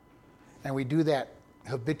 And we do that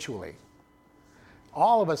habitually.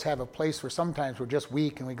 All of us have a place where sometimes we're just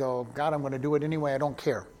weak and we go, God, I'm going to do it anyway, I don't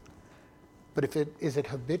care. But is it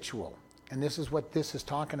habitual? And this is what this is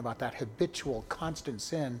talking about, that habitual, constant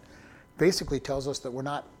sin basically tells us that we're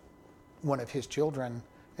not one of his children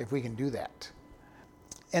if we can do that.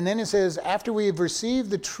 And then it says, after we have received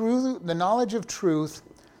the knowledge of truth,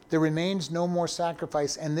 there remains no more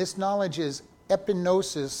sacrifice. And this knowledge is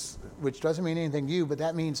epignosis, which doesn't mean anything to you, but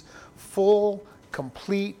that means full,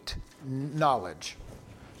 complete knowledge.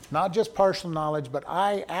 Not just partial knowledge, but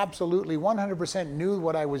I absolutely 100% knew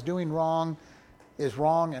what I was doing wrong is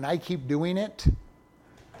wrong, and I keep doing it.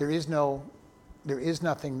 There is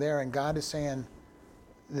nothing there, and God is saying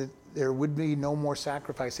that there would be no more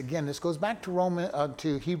sacrifice. Again, this goes back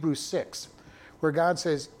to Hebrews 6, where God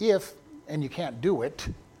says, if, and you can't do it,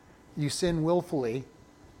 you sin willfully,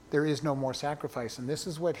 there is no more sacrifice. And this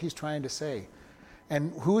is what he's trying to say.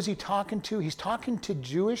 And who is he talking to? He's talking to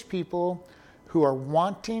Jewish people who are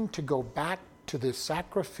wanting to go back to the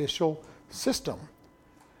sacrificial system.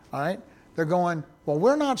 All right? They're going, well,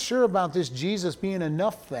 we're not sure about this Jesus being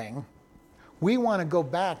enough thing. We want to go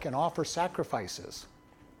back and offer sacrifices.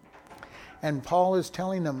 And Paul is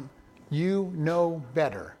telling them, you know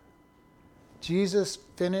better. Jesus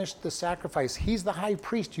finished the sacrifice. He's the high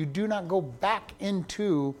priest. You do not go back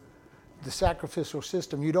into the sacrificial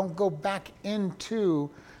system. You don't go back into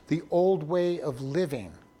the old way of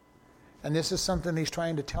living. And this is something he's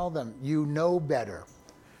trying to tell them. You know better.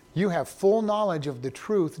 You have full knowledge of the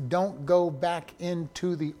truth. Don't go back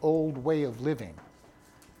into the old way of living.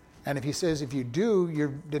 And if he says if you do,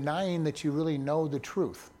 you're denying that you really know the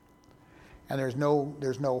truth. And there's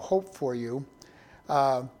no hope for you.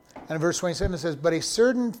 And in verse 27 it says, but a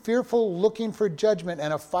certain fearful looking for judgment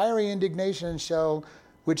and a fiery indignation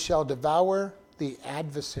which shall devour the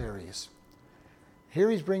adversaries.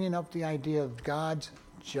 Here he's bringing up the idea of God's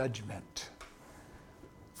judgment.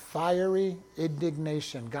 Fiery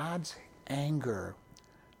indignation, God's anger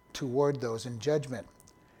toward those in judgment.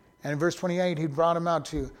 And in verse 28, he brought him out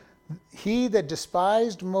to, he that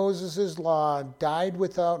despised Moses' law died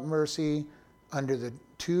without mercy under the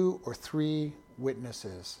 2 or 3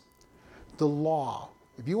 witnesses. The law.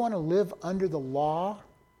 If you want to live under the law,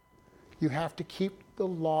 you have to keep the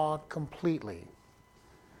law completely.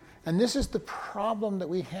 And this is the problem that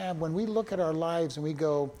we have when we look at our lives and we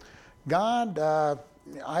go, God,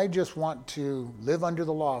 I just want to live under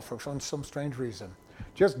the law for some strange reason.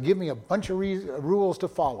 Just give me a bunch of rules to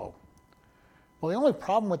follow. Well, the only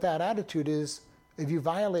problem with that attitude is if you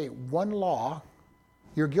violate one law,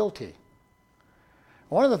 you're guilty.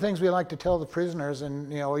 One of the things we like to tell the prisoners,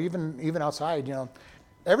 and even outside,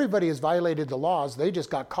 everybody has violated the laws. They just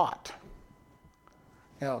got caught.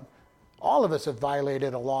 All of us have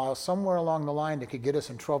violated a law somewhere along the line that could get us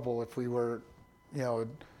in trouble if we were,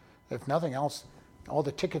 if nothing else, all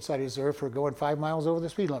the tickets I deserve for going 5 miles over the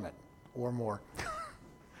speed limit or more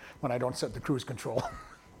when I don't set the cruise control.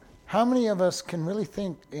 How many of us can really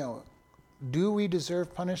think, do we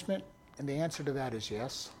deserve punishment? And the answer to that is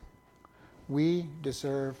yes. We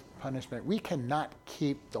deserve punishment. We cannot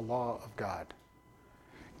keep the law of God.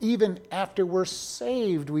 Even after we're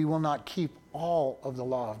saved, we will not keep all of the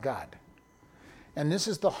law of God. And this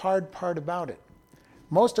is the hard part about it.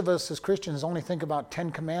 Most of us as Christians only think about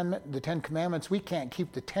the Ten Commandments. We can't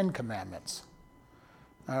keep the 10 Commandments.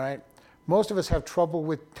 All right? Most of us have trouble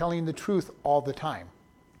with telling the truth all the time.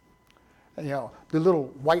 You know, the little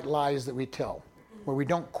white lies that we tell, where we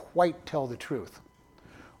don't quite tell the truth.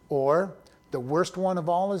 Or the worst one of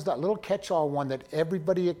all is that little catch-all one that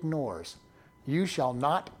everybody ignores. You shall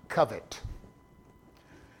not covet.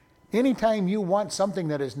 Anytime you want something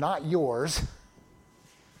that is not yours,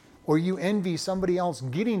 or you envy somebody else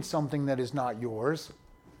getting something that is not yours,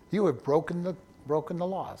 you have broken the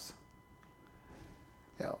laws.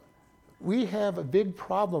 You know, we have a big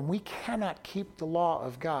problem. We cannot keep the law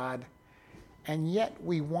of God, and yet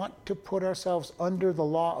we want to put ourselves under the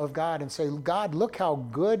law of God and say, God, look how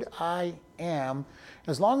good I am.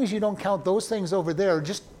 As long as you don't count those things over there,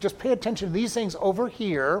 just pay attention to these things over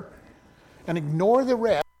here and ignore the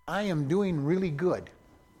rest. I am doing really good.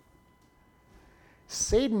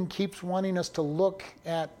 Satan keeps wanting us to look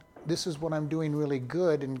at, this is what I'm doing really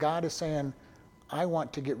good, and God is saying, I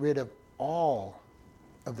want to get rid of all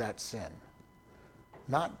of that sin.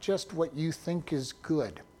 Not just what you think is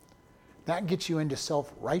good. That gets you into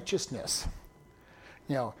self-righteousness.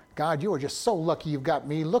 You know, God, you are just so lucky you've got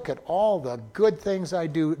me. Look at all the good things I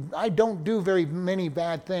do. I don't do very many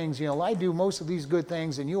bad things. You know, I do most of these good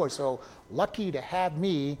things, and you are so lucky to have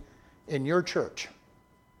me in your church.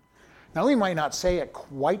 Now, we might not say it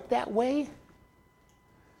quite that way,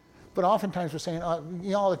 but oftentimes we're saying,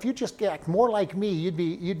 you know, if you just act more like me, you'd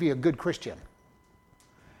be a good Christian.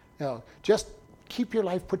 You know, just keep your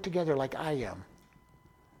life put together like I am.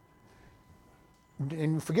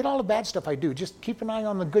 And forget all the bad stuff I do. Just keep an eye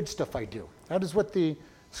on the good stuff I do. That is what the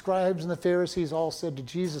scribes and the Pharisees all said to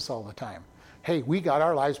Jesus all the time. Hey, we got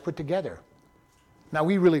our lives put together. Now,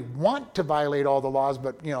 we really want to violate all the laws,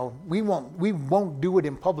 but you know, we won't do it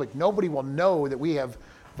in public. Nobody will know that we have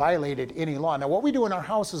violated any law. Now, what we do in our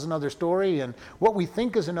house is another story, and what we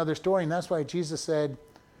think is another story, and that's why Jesus said,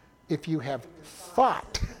 if you have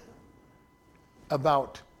thought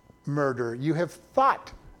about murder, you have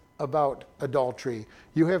thought about adultery,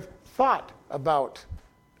 you have thought about,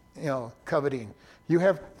 you know, coveting, you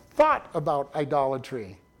have thought about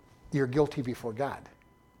idolatry, you're guilty before God.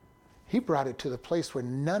 He brought it to the place where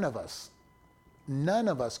none of us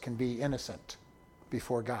can be innocent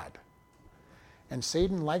before God. And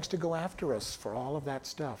Satan likes to go after us for all of that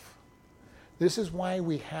stuff. This is why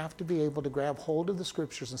we have to be able to grab hold of the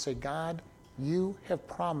scriptures and say, God, you have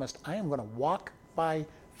promised I am going to walk by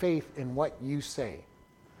faith in what you say.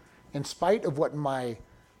 In spite of what my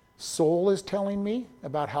soul is telling me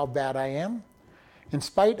about how bad I am, in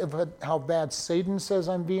spite of how bad Satan says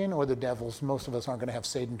I'm being, or the devils, most of us aren't going to have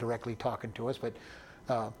Satan directly talking to us, but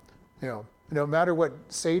you know, no matter what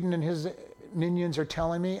Satan and his minions are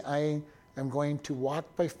telling me, I am going to walk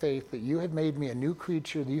by faith that you have made me a new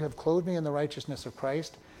creature, that you have clothed me in the righteousness of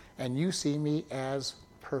Christ, and you see me as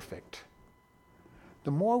perfect.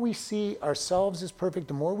 The more we see ourselves as perfect,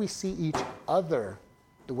 the more we see each other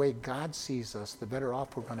the way God sees us, the better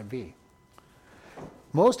off we're going to be.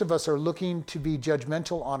 Most of us are looking to be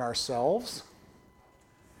judgmental on ourselves.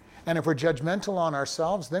 And if we're judgmental on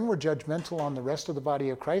ourselves, then we're judgmental on the rest of the body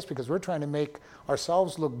of Christ, because we're trying to make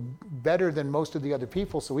ourselves look better than most of the other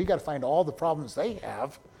people. So we got to find all the problems they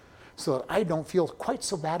have so that I don't feel quite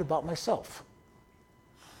so bad about myself.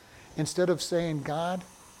 Instead of saying, God,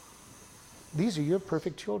 these are your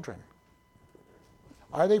perfect children.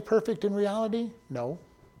 Are they perfect in reality? No.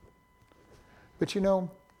 But you know,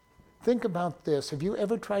 think about this. Have you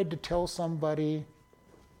ever tried to tell somebody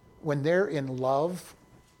when they're in love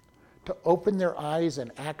to open their eyes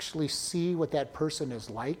and actually see what that person is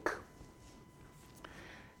like?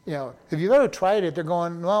 You know, if you've ever tried it, they're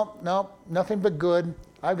going, well, no, nothing but good.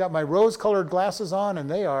 I've got my rose-colored glasses on,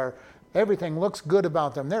 and everything looks good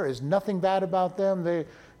about them. There is nothing bad about them.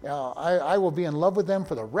 I will be in love with them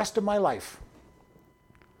for the rest of my life.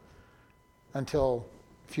 Until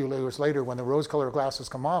a few years later, when the rose-colored glasses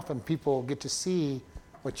come off and people get to see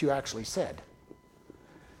what you actually said.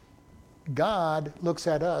 God looks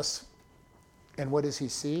at us, and what does he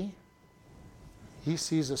see? He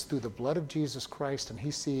sees us through the blood of Jesus Christ, and he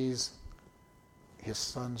sees his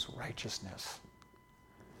son's righteousness.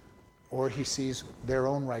 Or he sees their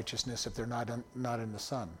own righteousness if they're not in the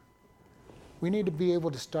son. We need to be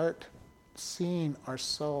able to start seeing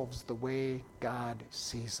ourselves the way God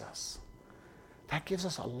sees us. That gives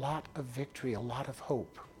us a lot of victory, a lot of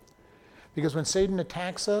hope. Because when Satan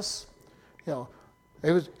attacks us, you know,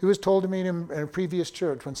 it was told to me in a previous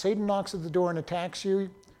church, when Satan knocks at the door and attacks you,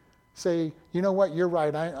 say, you know what, you're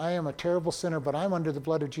right, I am a terrible sinner, but I'm under the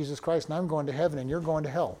blood of Jesus Christ, and I'm going to heaven, and you're going to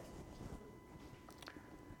hell.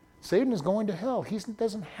 Satan is going to hell. He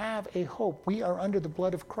doesn't have a hope. We are under the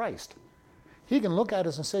blood of Christ. He can look at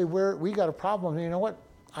us and say, we got a problem. And you know what?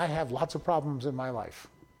 I have lots of problems in my life.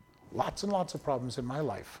 Lots and lots of problems in my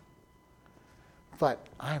life. But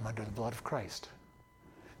I am under the blood of Christ.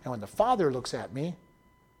 And when the Father looks at me,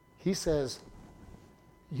 he says,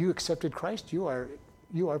 you accepted Christ, you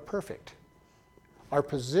are perfect. Our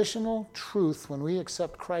positional truth when we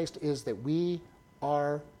accept Christ is that we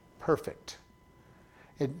are perfect.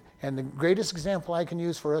 And the greatest example I can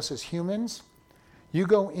use for us as humans, you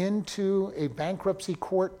go into a bankruptcy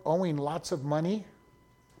court owing lots of money,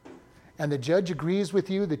 and the judge agrees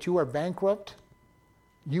with you that you are bankrupt,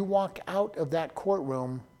 you walk out of that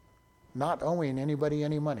courtroom not owing anybody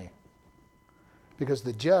any money. Because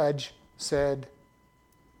the judge said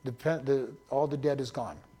all the debt is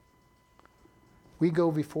gone. We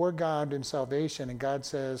go before God in salvation, and God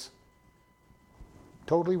says,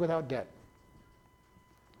 totally without debt.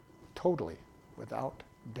 Totally without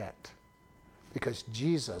debt. Because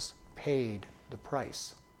Jesus paid the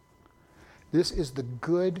price. This is the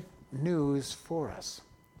good news for us.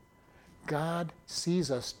 God sees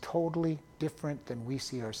us totally different than we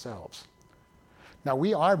see ourselves. Now,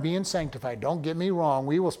 we are being sanctified. Don't get me wrong.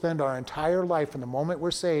 We will spend our entire life from the moment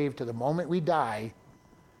we're saved to the moment we die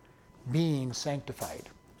being sanctified,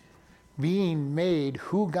 being made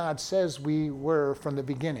who God says we were from the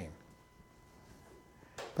beginning.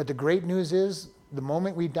 But the great news is, the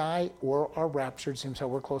moment we die or are raptured, seems how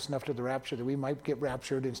we're close enough to the rapture that we might get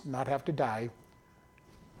raptured and not have to die,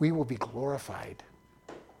 we will be glorified.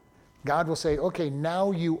 God will say, okay,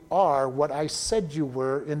 now you are what I said you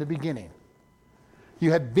were in the beginning.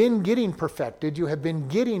 You had been getting perfected. You had been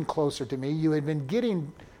getting closer to me. You had been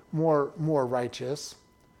getting more righteous.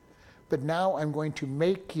 But now I'm going to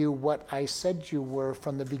make you what I said you were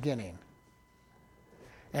from the beginning.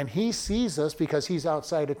 And he sees us, because he's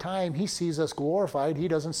outside of time, he sees us glorified. He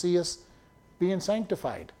doesn't see us being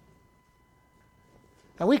sanctified.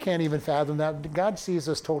 And we can't even fathom that. God sees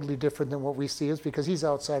us totally different than what we see us, because he's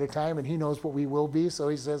outside of time and he knows what we will be. So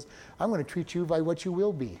he says, I'm going to treat you by what you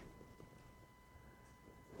will be,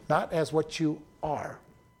 not as what you are.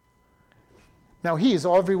 Now, he is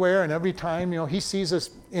everywhere and every time. He sees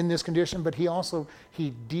us in this condition, but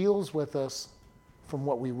he deals with us from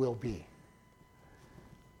what we will be.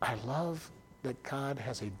 I love that God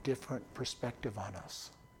has a different perspective on us.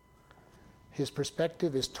 His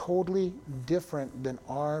perspective is totally different than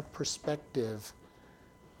our perspective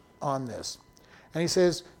on this. And he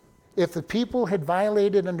says, if the people had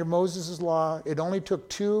violated under Moses' law, it only took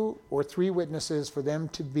 2 or 3 witnesses for them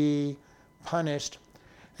to be punished.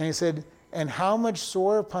 And he said, and how much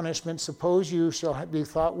sore punishment suppose you shall be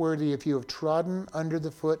thought worthy if you have trodden under the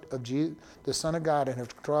foot of the Son of God, and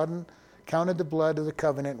have counted the blood of the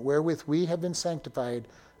covenant wherewith we have been sanctified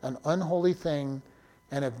an unholy thing,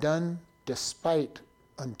 and have done despite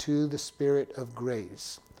unto the Spirit of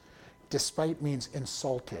grace. Despite means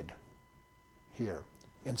insulted here.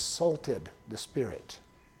 Insulted the Spirit.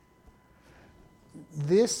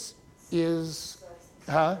 This is,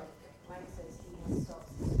 huh?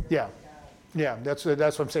 Yeah. Yeah, that's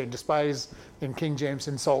what I'm saying. Despise in King James,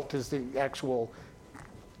 insult is the actual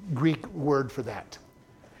Greek word for that.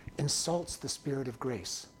 Insults the Spirit of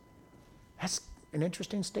grace. That's an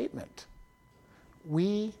interesting statement.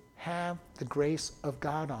 We have the grace of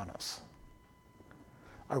God on us.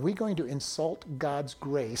 Are we going to insult God's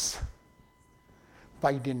grace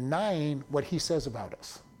by denying what he says about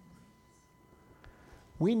us?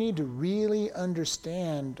 We need to really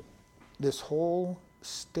understand this whole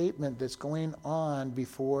statement that's going on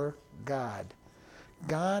before God.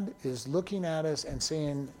 God is looking at us and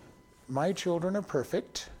saying, my children are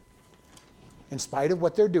perfect in spite of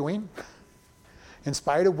what they're doing. In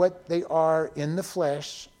spite of what they are in the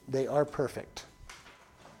flesh, they are perfect.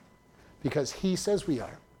 Because he says we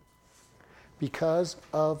are. Because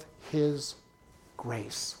of his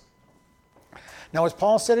grace. Now, as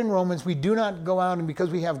Paul said in Romans, we do not go out and because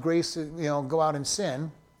we have grace, go out and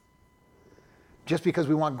sin. Just because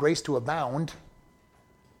we want grace to abound.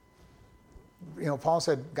 Paul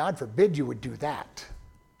said, God forbid you would do that.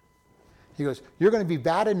 He goes, you're going to be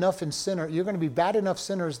bad enough in sinner. You're going to be bad enough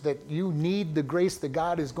sinners that you need the grace that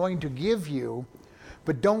God is going to give you,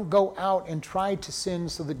 but don't go out and try to sin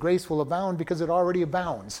so that grace will abound, because it already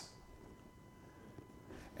abounds.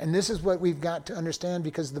 And this is what we've got to understand,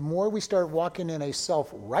 because the more we start walking in a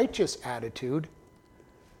self-righteous attitude,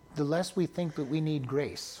 the less we think that we need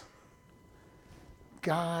grace.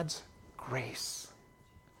 God's grace.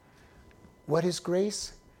 What is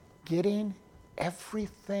grace? Getting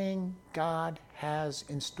everything God has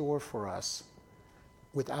in store for us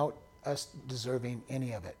without us deserving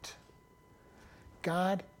any of it.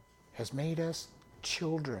 God has made us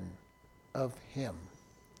children of him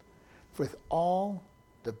with all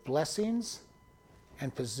the blessings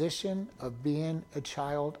and position of being a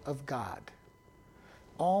child of God.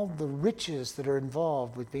 All the riches that are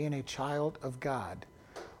involved with being a child of God.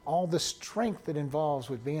 All the strength that involves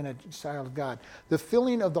with being a child of God. The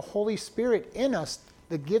filling of the Holy Spirit in us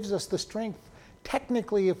that gives us the strength.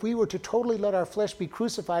 Technically, if we were to totally let our flesh be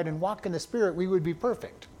crucified and walk in the Spirit, we would be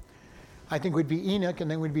perfect. I think we'd be Enoch and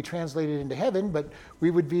then we'd be translated into heaven, but we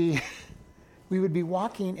would be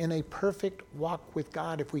walking in a perfect walk with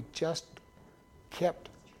God if we just kept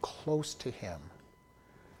close to him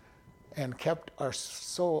and kept our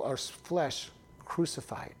soul, our flesh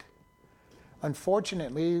crucified.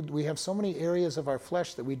 Unfortunately, we have so many areas of our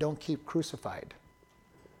flesh that we don't keep crucified,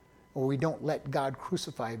 or we don't let God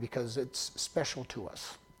crucify because it's special to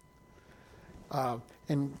us.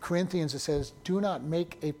 In Corinthians it says, do not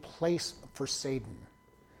make a place for Satan.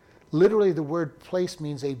 Literally the word place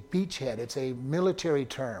means a beachhead. It's a military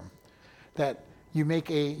term that you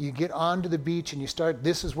get onto the beach and you start,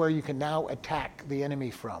 this is where you can now attack the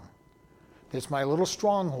enemy from. It's my little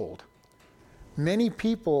stronghold. Many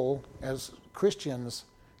people, as Christians,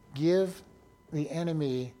 give the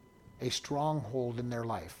enemy a stronghold in their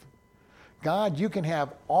life. God, you can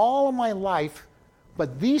have all of my life,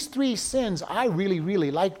 but these 3 sins, I really,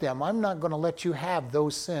 really like them. I'm not going to let you have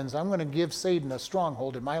those sins. I'm going to give Satan a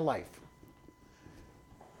stronghold in my life.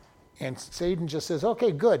 And Satan just says,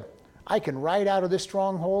 okay, good. I can ride out of this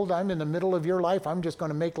stronghold. I'm in the middle of your life. I'm just going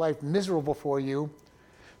to make life miserable for you,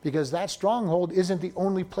 because that stronghold isn't the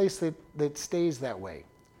only place that stays that way.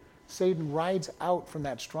 Satan rides out from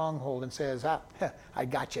that stronghold and says, I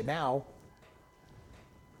got you now.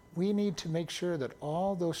 We need to make sure that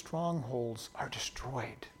all those strongholds are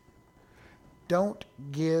destroyed. Don't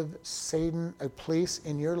give Satan a place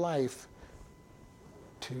in your life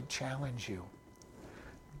to challenge you.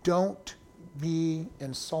 Don't be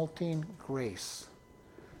insulting grace.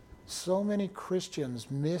 So many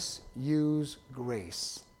Christians misuse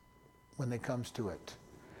grace when it comes to it.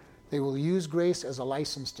 They will use grace as a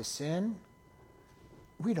license to sin.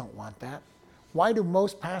 We don't want that. Why do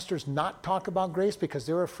most pastors not talk about grace? Because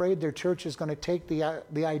they're afraid their church is going to take the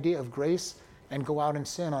idea of grace and go out and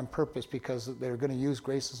sin on purpose, because they're going to use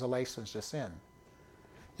grace as a license to sin.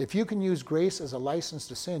 If you can use grace as a license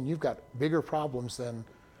to sin, you've got bigger problems than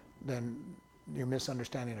your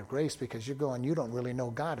misunderstanding of grace, because you don't really know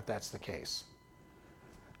God if that's the case.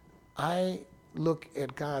 I look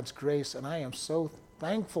at God's grace and I am so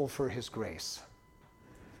thankful for his grace,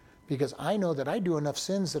 because I know that I do enough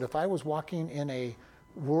sins that if I was walking in a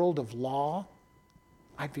world of law,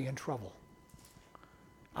 I'd be in trouble.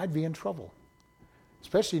 I'd be in trouble,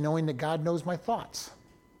 especially knowing that God knows my thoughts.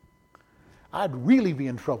 I'd really be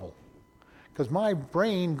in trouble, because my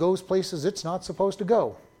brain goes places it's not supposed to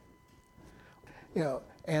go.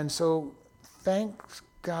 And so thanks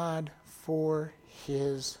God for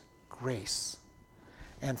his grace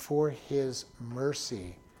and for his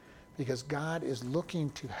mercy, because God is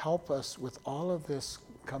looking to help us with all of this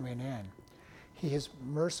coming in. He is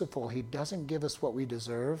merciful. He doesn't give us what we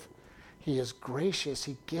deserve. He is gracious.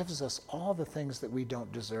 He gives us all the things that we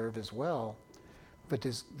don't deserve as well. But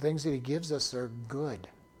the things that he gives us are good.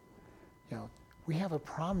 We have a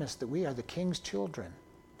promise that we are the King's children.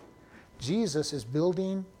 Jesus is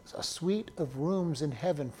building a suite of rooms in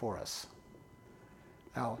heaven for us.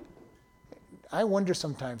 Now, I wonder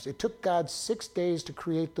sometimes, it took God 6 days to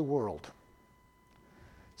create the world.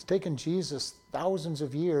 It's taken Jesus thousands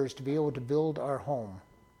of years to be able to build our home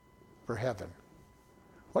for heaven.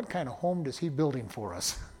 What kind of home is he building for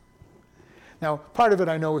us? Now, part of it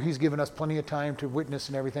I know he's given us plenty of time to witness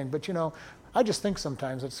and everything, but I just think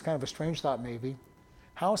sometimes, it's kind of a strange thought maybe,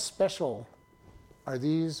 how special are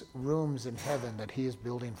these rooms in heaven that he is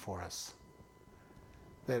building for us,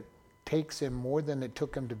 that takes him more than it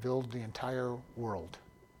took him to build the entire world.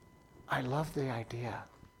 I love the idea.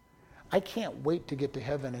 I can't wait to get to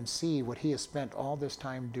heaven and see what he has spent all this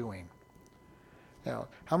time doing.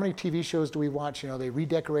 How many TV shows do we watch? They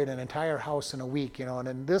redecorate an entire house in a week,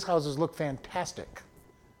 and this houses look fantastic.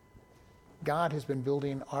 God has been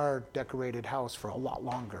building our decorated house for a lot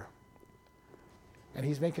longer. And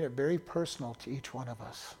he's making it very personal to each one of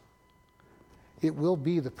us. It will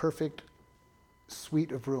be the perfect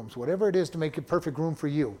suite of rooms, whatever it is to make a perfect room for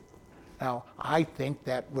you. Now, I think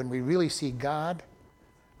that when we really see God,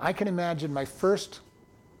 I can imagine my first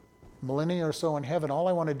millennia or so in heaven, all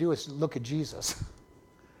I want to do is look at Jesus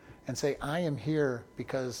and say, I am here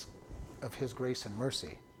because of his grace and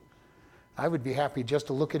mercy. I would be happy just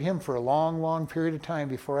to look at him for a long, long period of time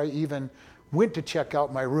before I even went to check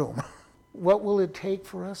out my room. What will it take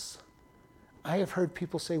for us? I have heard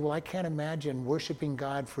people say, well, I can't imagine worshiping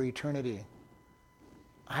God for eternity.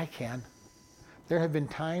 I can. There have been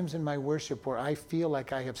times in my worship where I feel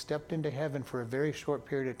like I have stepped into heaven for a very short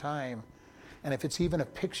period of time. And if it's even a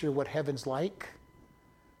picture of what heaven's like,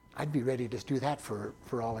 I'd be ready to do that for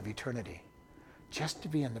all of eternity. Just to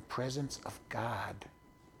be in the presence of God.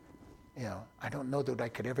 I don't know that I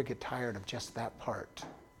could ever get tired of just that part.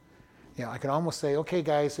 I can almost say, okay,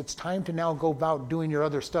 guys, it's time to now go about doing your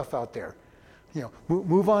other stuff out there.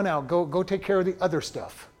 Move on out. Go take care of the other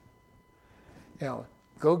stuff.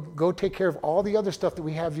 Go take care of all the other stuff that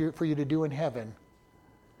we have for you to do in heaven.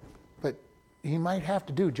 But you might have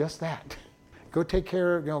to do just that. Go take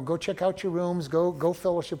care, go check out your rooms, go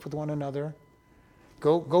fellowship with one another.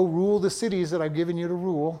 Go rule the cities that I've given you to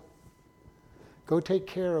rule. Go take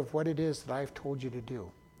care of what it is that I've told you to do.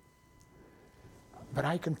 But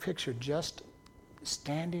I can picture just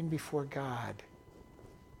standing before God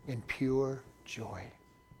in pure joy.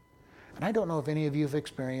 And I don't know if any of you have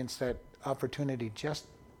experienced that opportunity just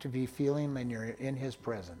to be feeling when you're in his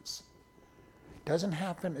presence. Doesn't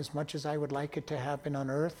happen as much as I would like it to happen on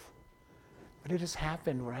earth, but it has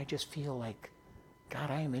happened where I just feel like, God,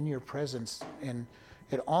 I am in your presence. And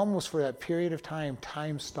it almost for that period of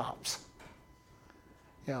time stops.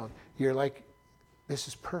 You're like, this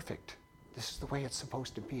is perfect. This is the way it's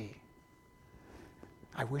supposed to be.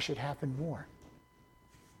 I wish it happened more.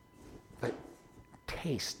 But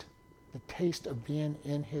the taste of being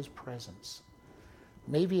in his presence.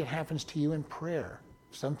 Maybe it happens to you in prayer.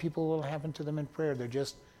 Some people will happen to them in prayer. They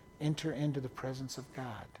just enter into the presence of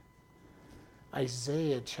God.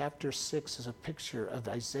 Isaiah chapter 6 is a picture of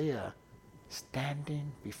Isaiah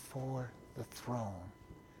standing before the throne.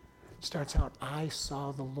 It starts out, I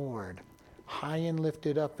saw the Lord high and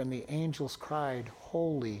lifted up, and the angels cried,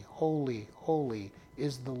 holy, holy, holy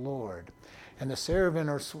is the Lord. And the seraphim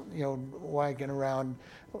are, wagging around,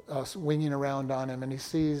 winging around on him, and he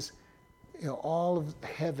sees, all of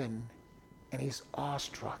heaven, and he's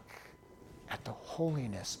awestruck at the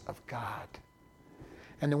holiness of God.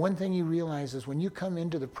 And the one thing you realize is when you come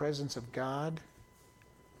into the presence of God,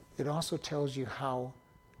 it also tells you how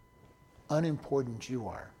unimportant you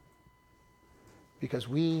are. Because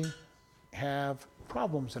we have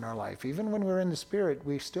problems in our life. Even when we're in the Spirit,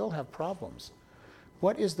 we still have problems.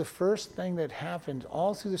 What is the first thing that happens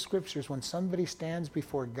all through the scriptures when somebody stands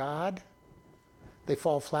before God? They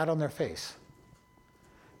fall flat on their face.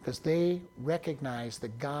 Because they recognize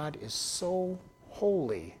that God is so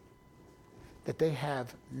holy that they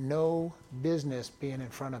have no business being in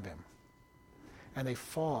front of him. And they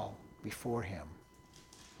fall before him.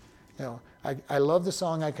 I love the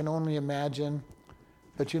song, I Can Only Imagine.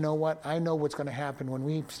 But you know what? I know what's going to happen when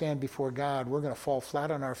we stand before God. We're going to fall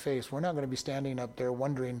flat on our face. We're not going to be standing up there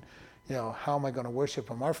wondering, how am I going to worship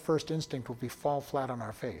him? Our first instinct will be fall flat on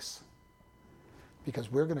our face.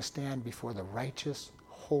 Because we're going to stand before the righteous,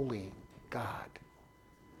 holy God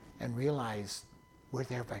and realize we're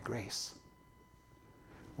there by grace.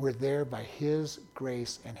 We're there by his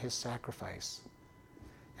grace and his sacrifice.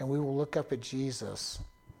 And we will look up at Jesus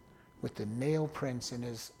with the nail prints in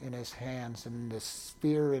his hands and the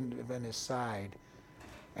spear in his side.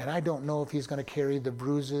 And I don't know if he's going to carry the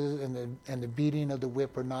bruises and the beating of the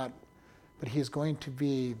whip or not, but he's going to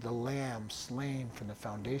be the lamb slain from the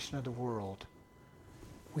foundation of the world.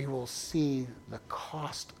 We will see the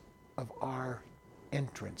cost of our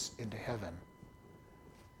entrance into heaven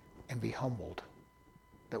and be humbled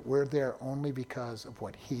that we're there only because of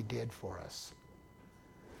what he did for us,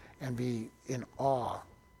 and be in awe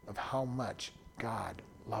of how much God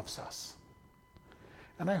loves us.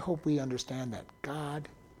 And I hope we understand that God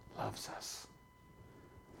loves us.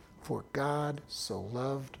 For God so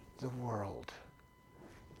loved the world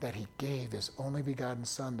that he gave his only begotten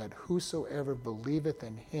Son, that whosoever believeth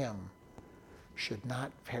in him should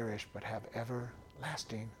not perish but have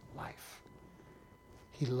everlasting life.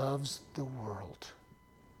 He loves the world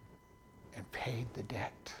and paid the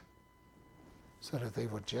debt so that if they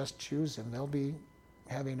will just choose him, they'll be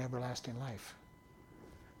having everlasting life.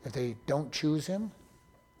 If they don't choose him,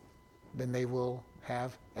 then they will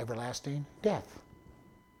have everlasting death.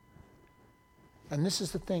 And this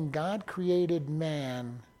is the thing, God created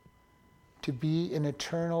man to be an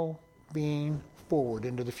eternal being forward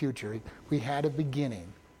into the future. We had a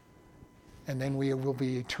beginning, and then we will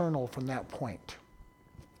be eternal from that point.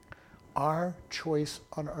 Our choice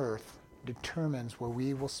on earth determines where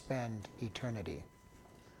we will spend eternity.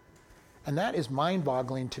 And that is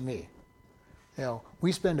mind-boggling to me.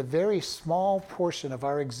 We spend a very small portion of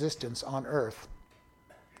our existence on earth,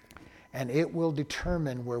 and it will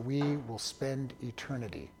determine where we will spend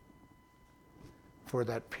eternity for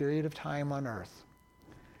that period of time on earth.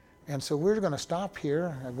 And so we're going to stop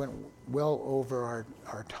here. I went well over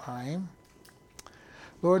our time.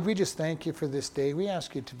 Lord, we just thank you for this day. We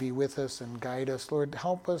ask you to be with us and guide us. Lord,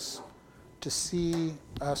 help us to see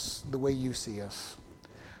us the way you see us.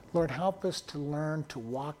 Lord, help us to learn to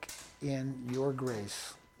walk in your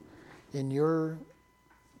grace, in your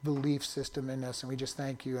belief system in us. And we just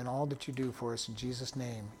thank you and all that you do for us. In Jesus'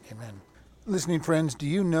 name, amen. Listening friends, do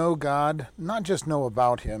you know God? Not just know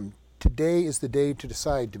about him. Today is the day to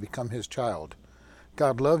decide to become his child.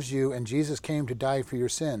 God loves you, and Jesus came to die for your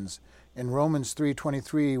sins. In Romans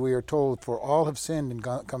 3:23, we are told, for all have sinned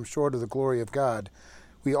and come short of the glory of God.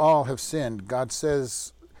 We all have sinned. God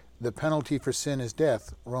says the penalty for sin is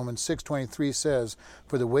death. Romans 6:23 says,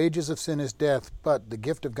 for the wages of sin is death, but the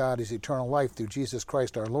gift of God is eternal life through Jesus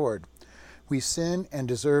Christ our Lord. We sin and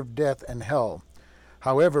deserve death and hell.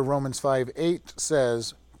 However, Romans 5:8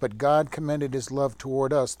 says, but God commended his love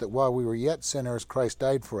toward us, that while we were yet sinners, Christ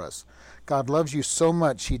died for us. God loves you so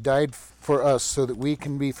much, he died for us so that we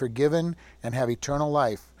can be forgiven and have eternal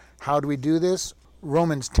life. How do we do this?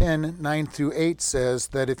 Romans 10:9-8 says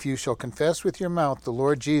that if you shall confess with your mouth the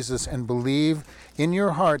Lord Jesus and believe in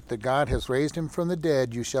your heart that God has raised him from the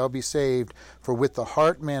dead, you shall be saved. For with the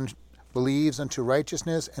heart man believes unto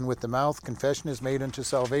righteousness, and with the mouth confession is made unto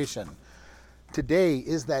salvation. Today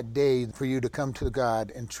is that day for you to come to God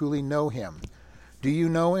and truly know him. Do you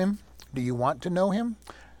know him? Do you want to know him?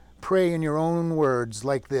 Pray in your own words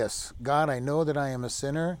like this. God, I know that I am a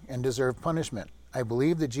sinner and deserve punishment. I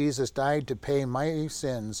believe that Jesus died to pay my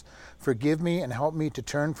sins. Forgive me and help me to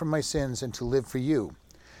turn from my sins and to live for you.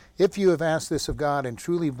 If you have asked this of God and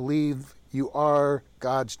truly believe you are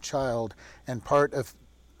God's child and part of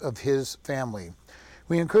his family,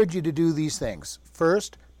 we encourage you to do these things.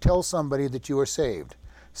 First, tell somebody that you are saved.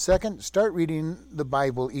 Second, start reading the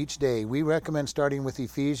Bible each day. We recommend starting with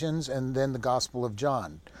Ephesians and then the Gospel of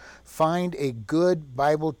John. Find a good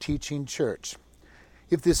Bible teaching church.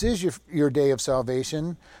 If this is your day of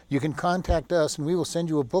salvation, you can contact us and we will send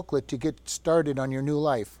you a booklet to get started on your new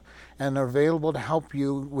life, and are available to help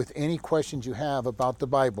you with any questions you have about the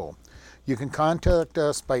Bible. You can contact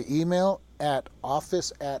us by email at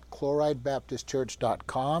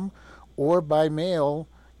office@chloridebaptistchurch.com or by mail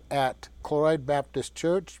at Chloride Baptist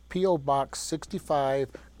Church, P.O. Box 65,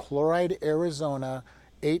 Chloride, Arizona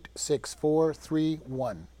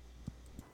 86431.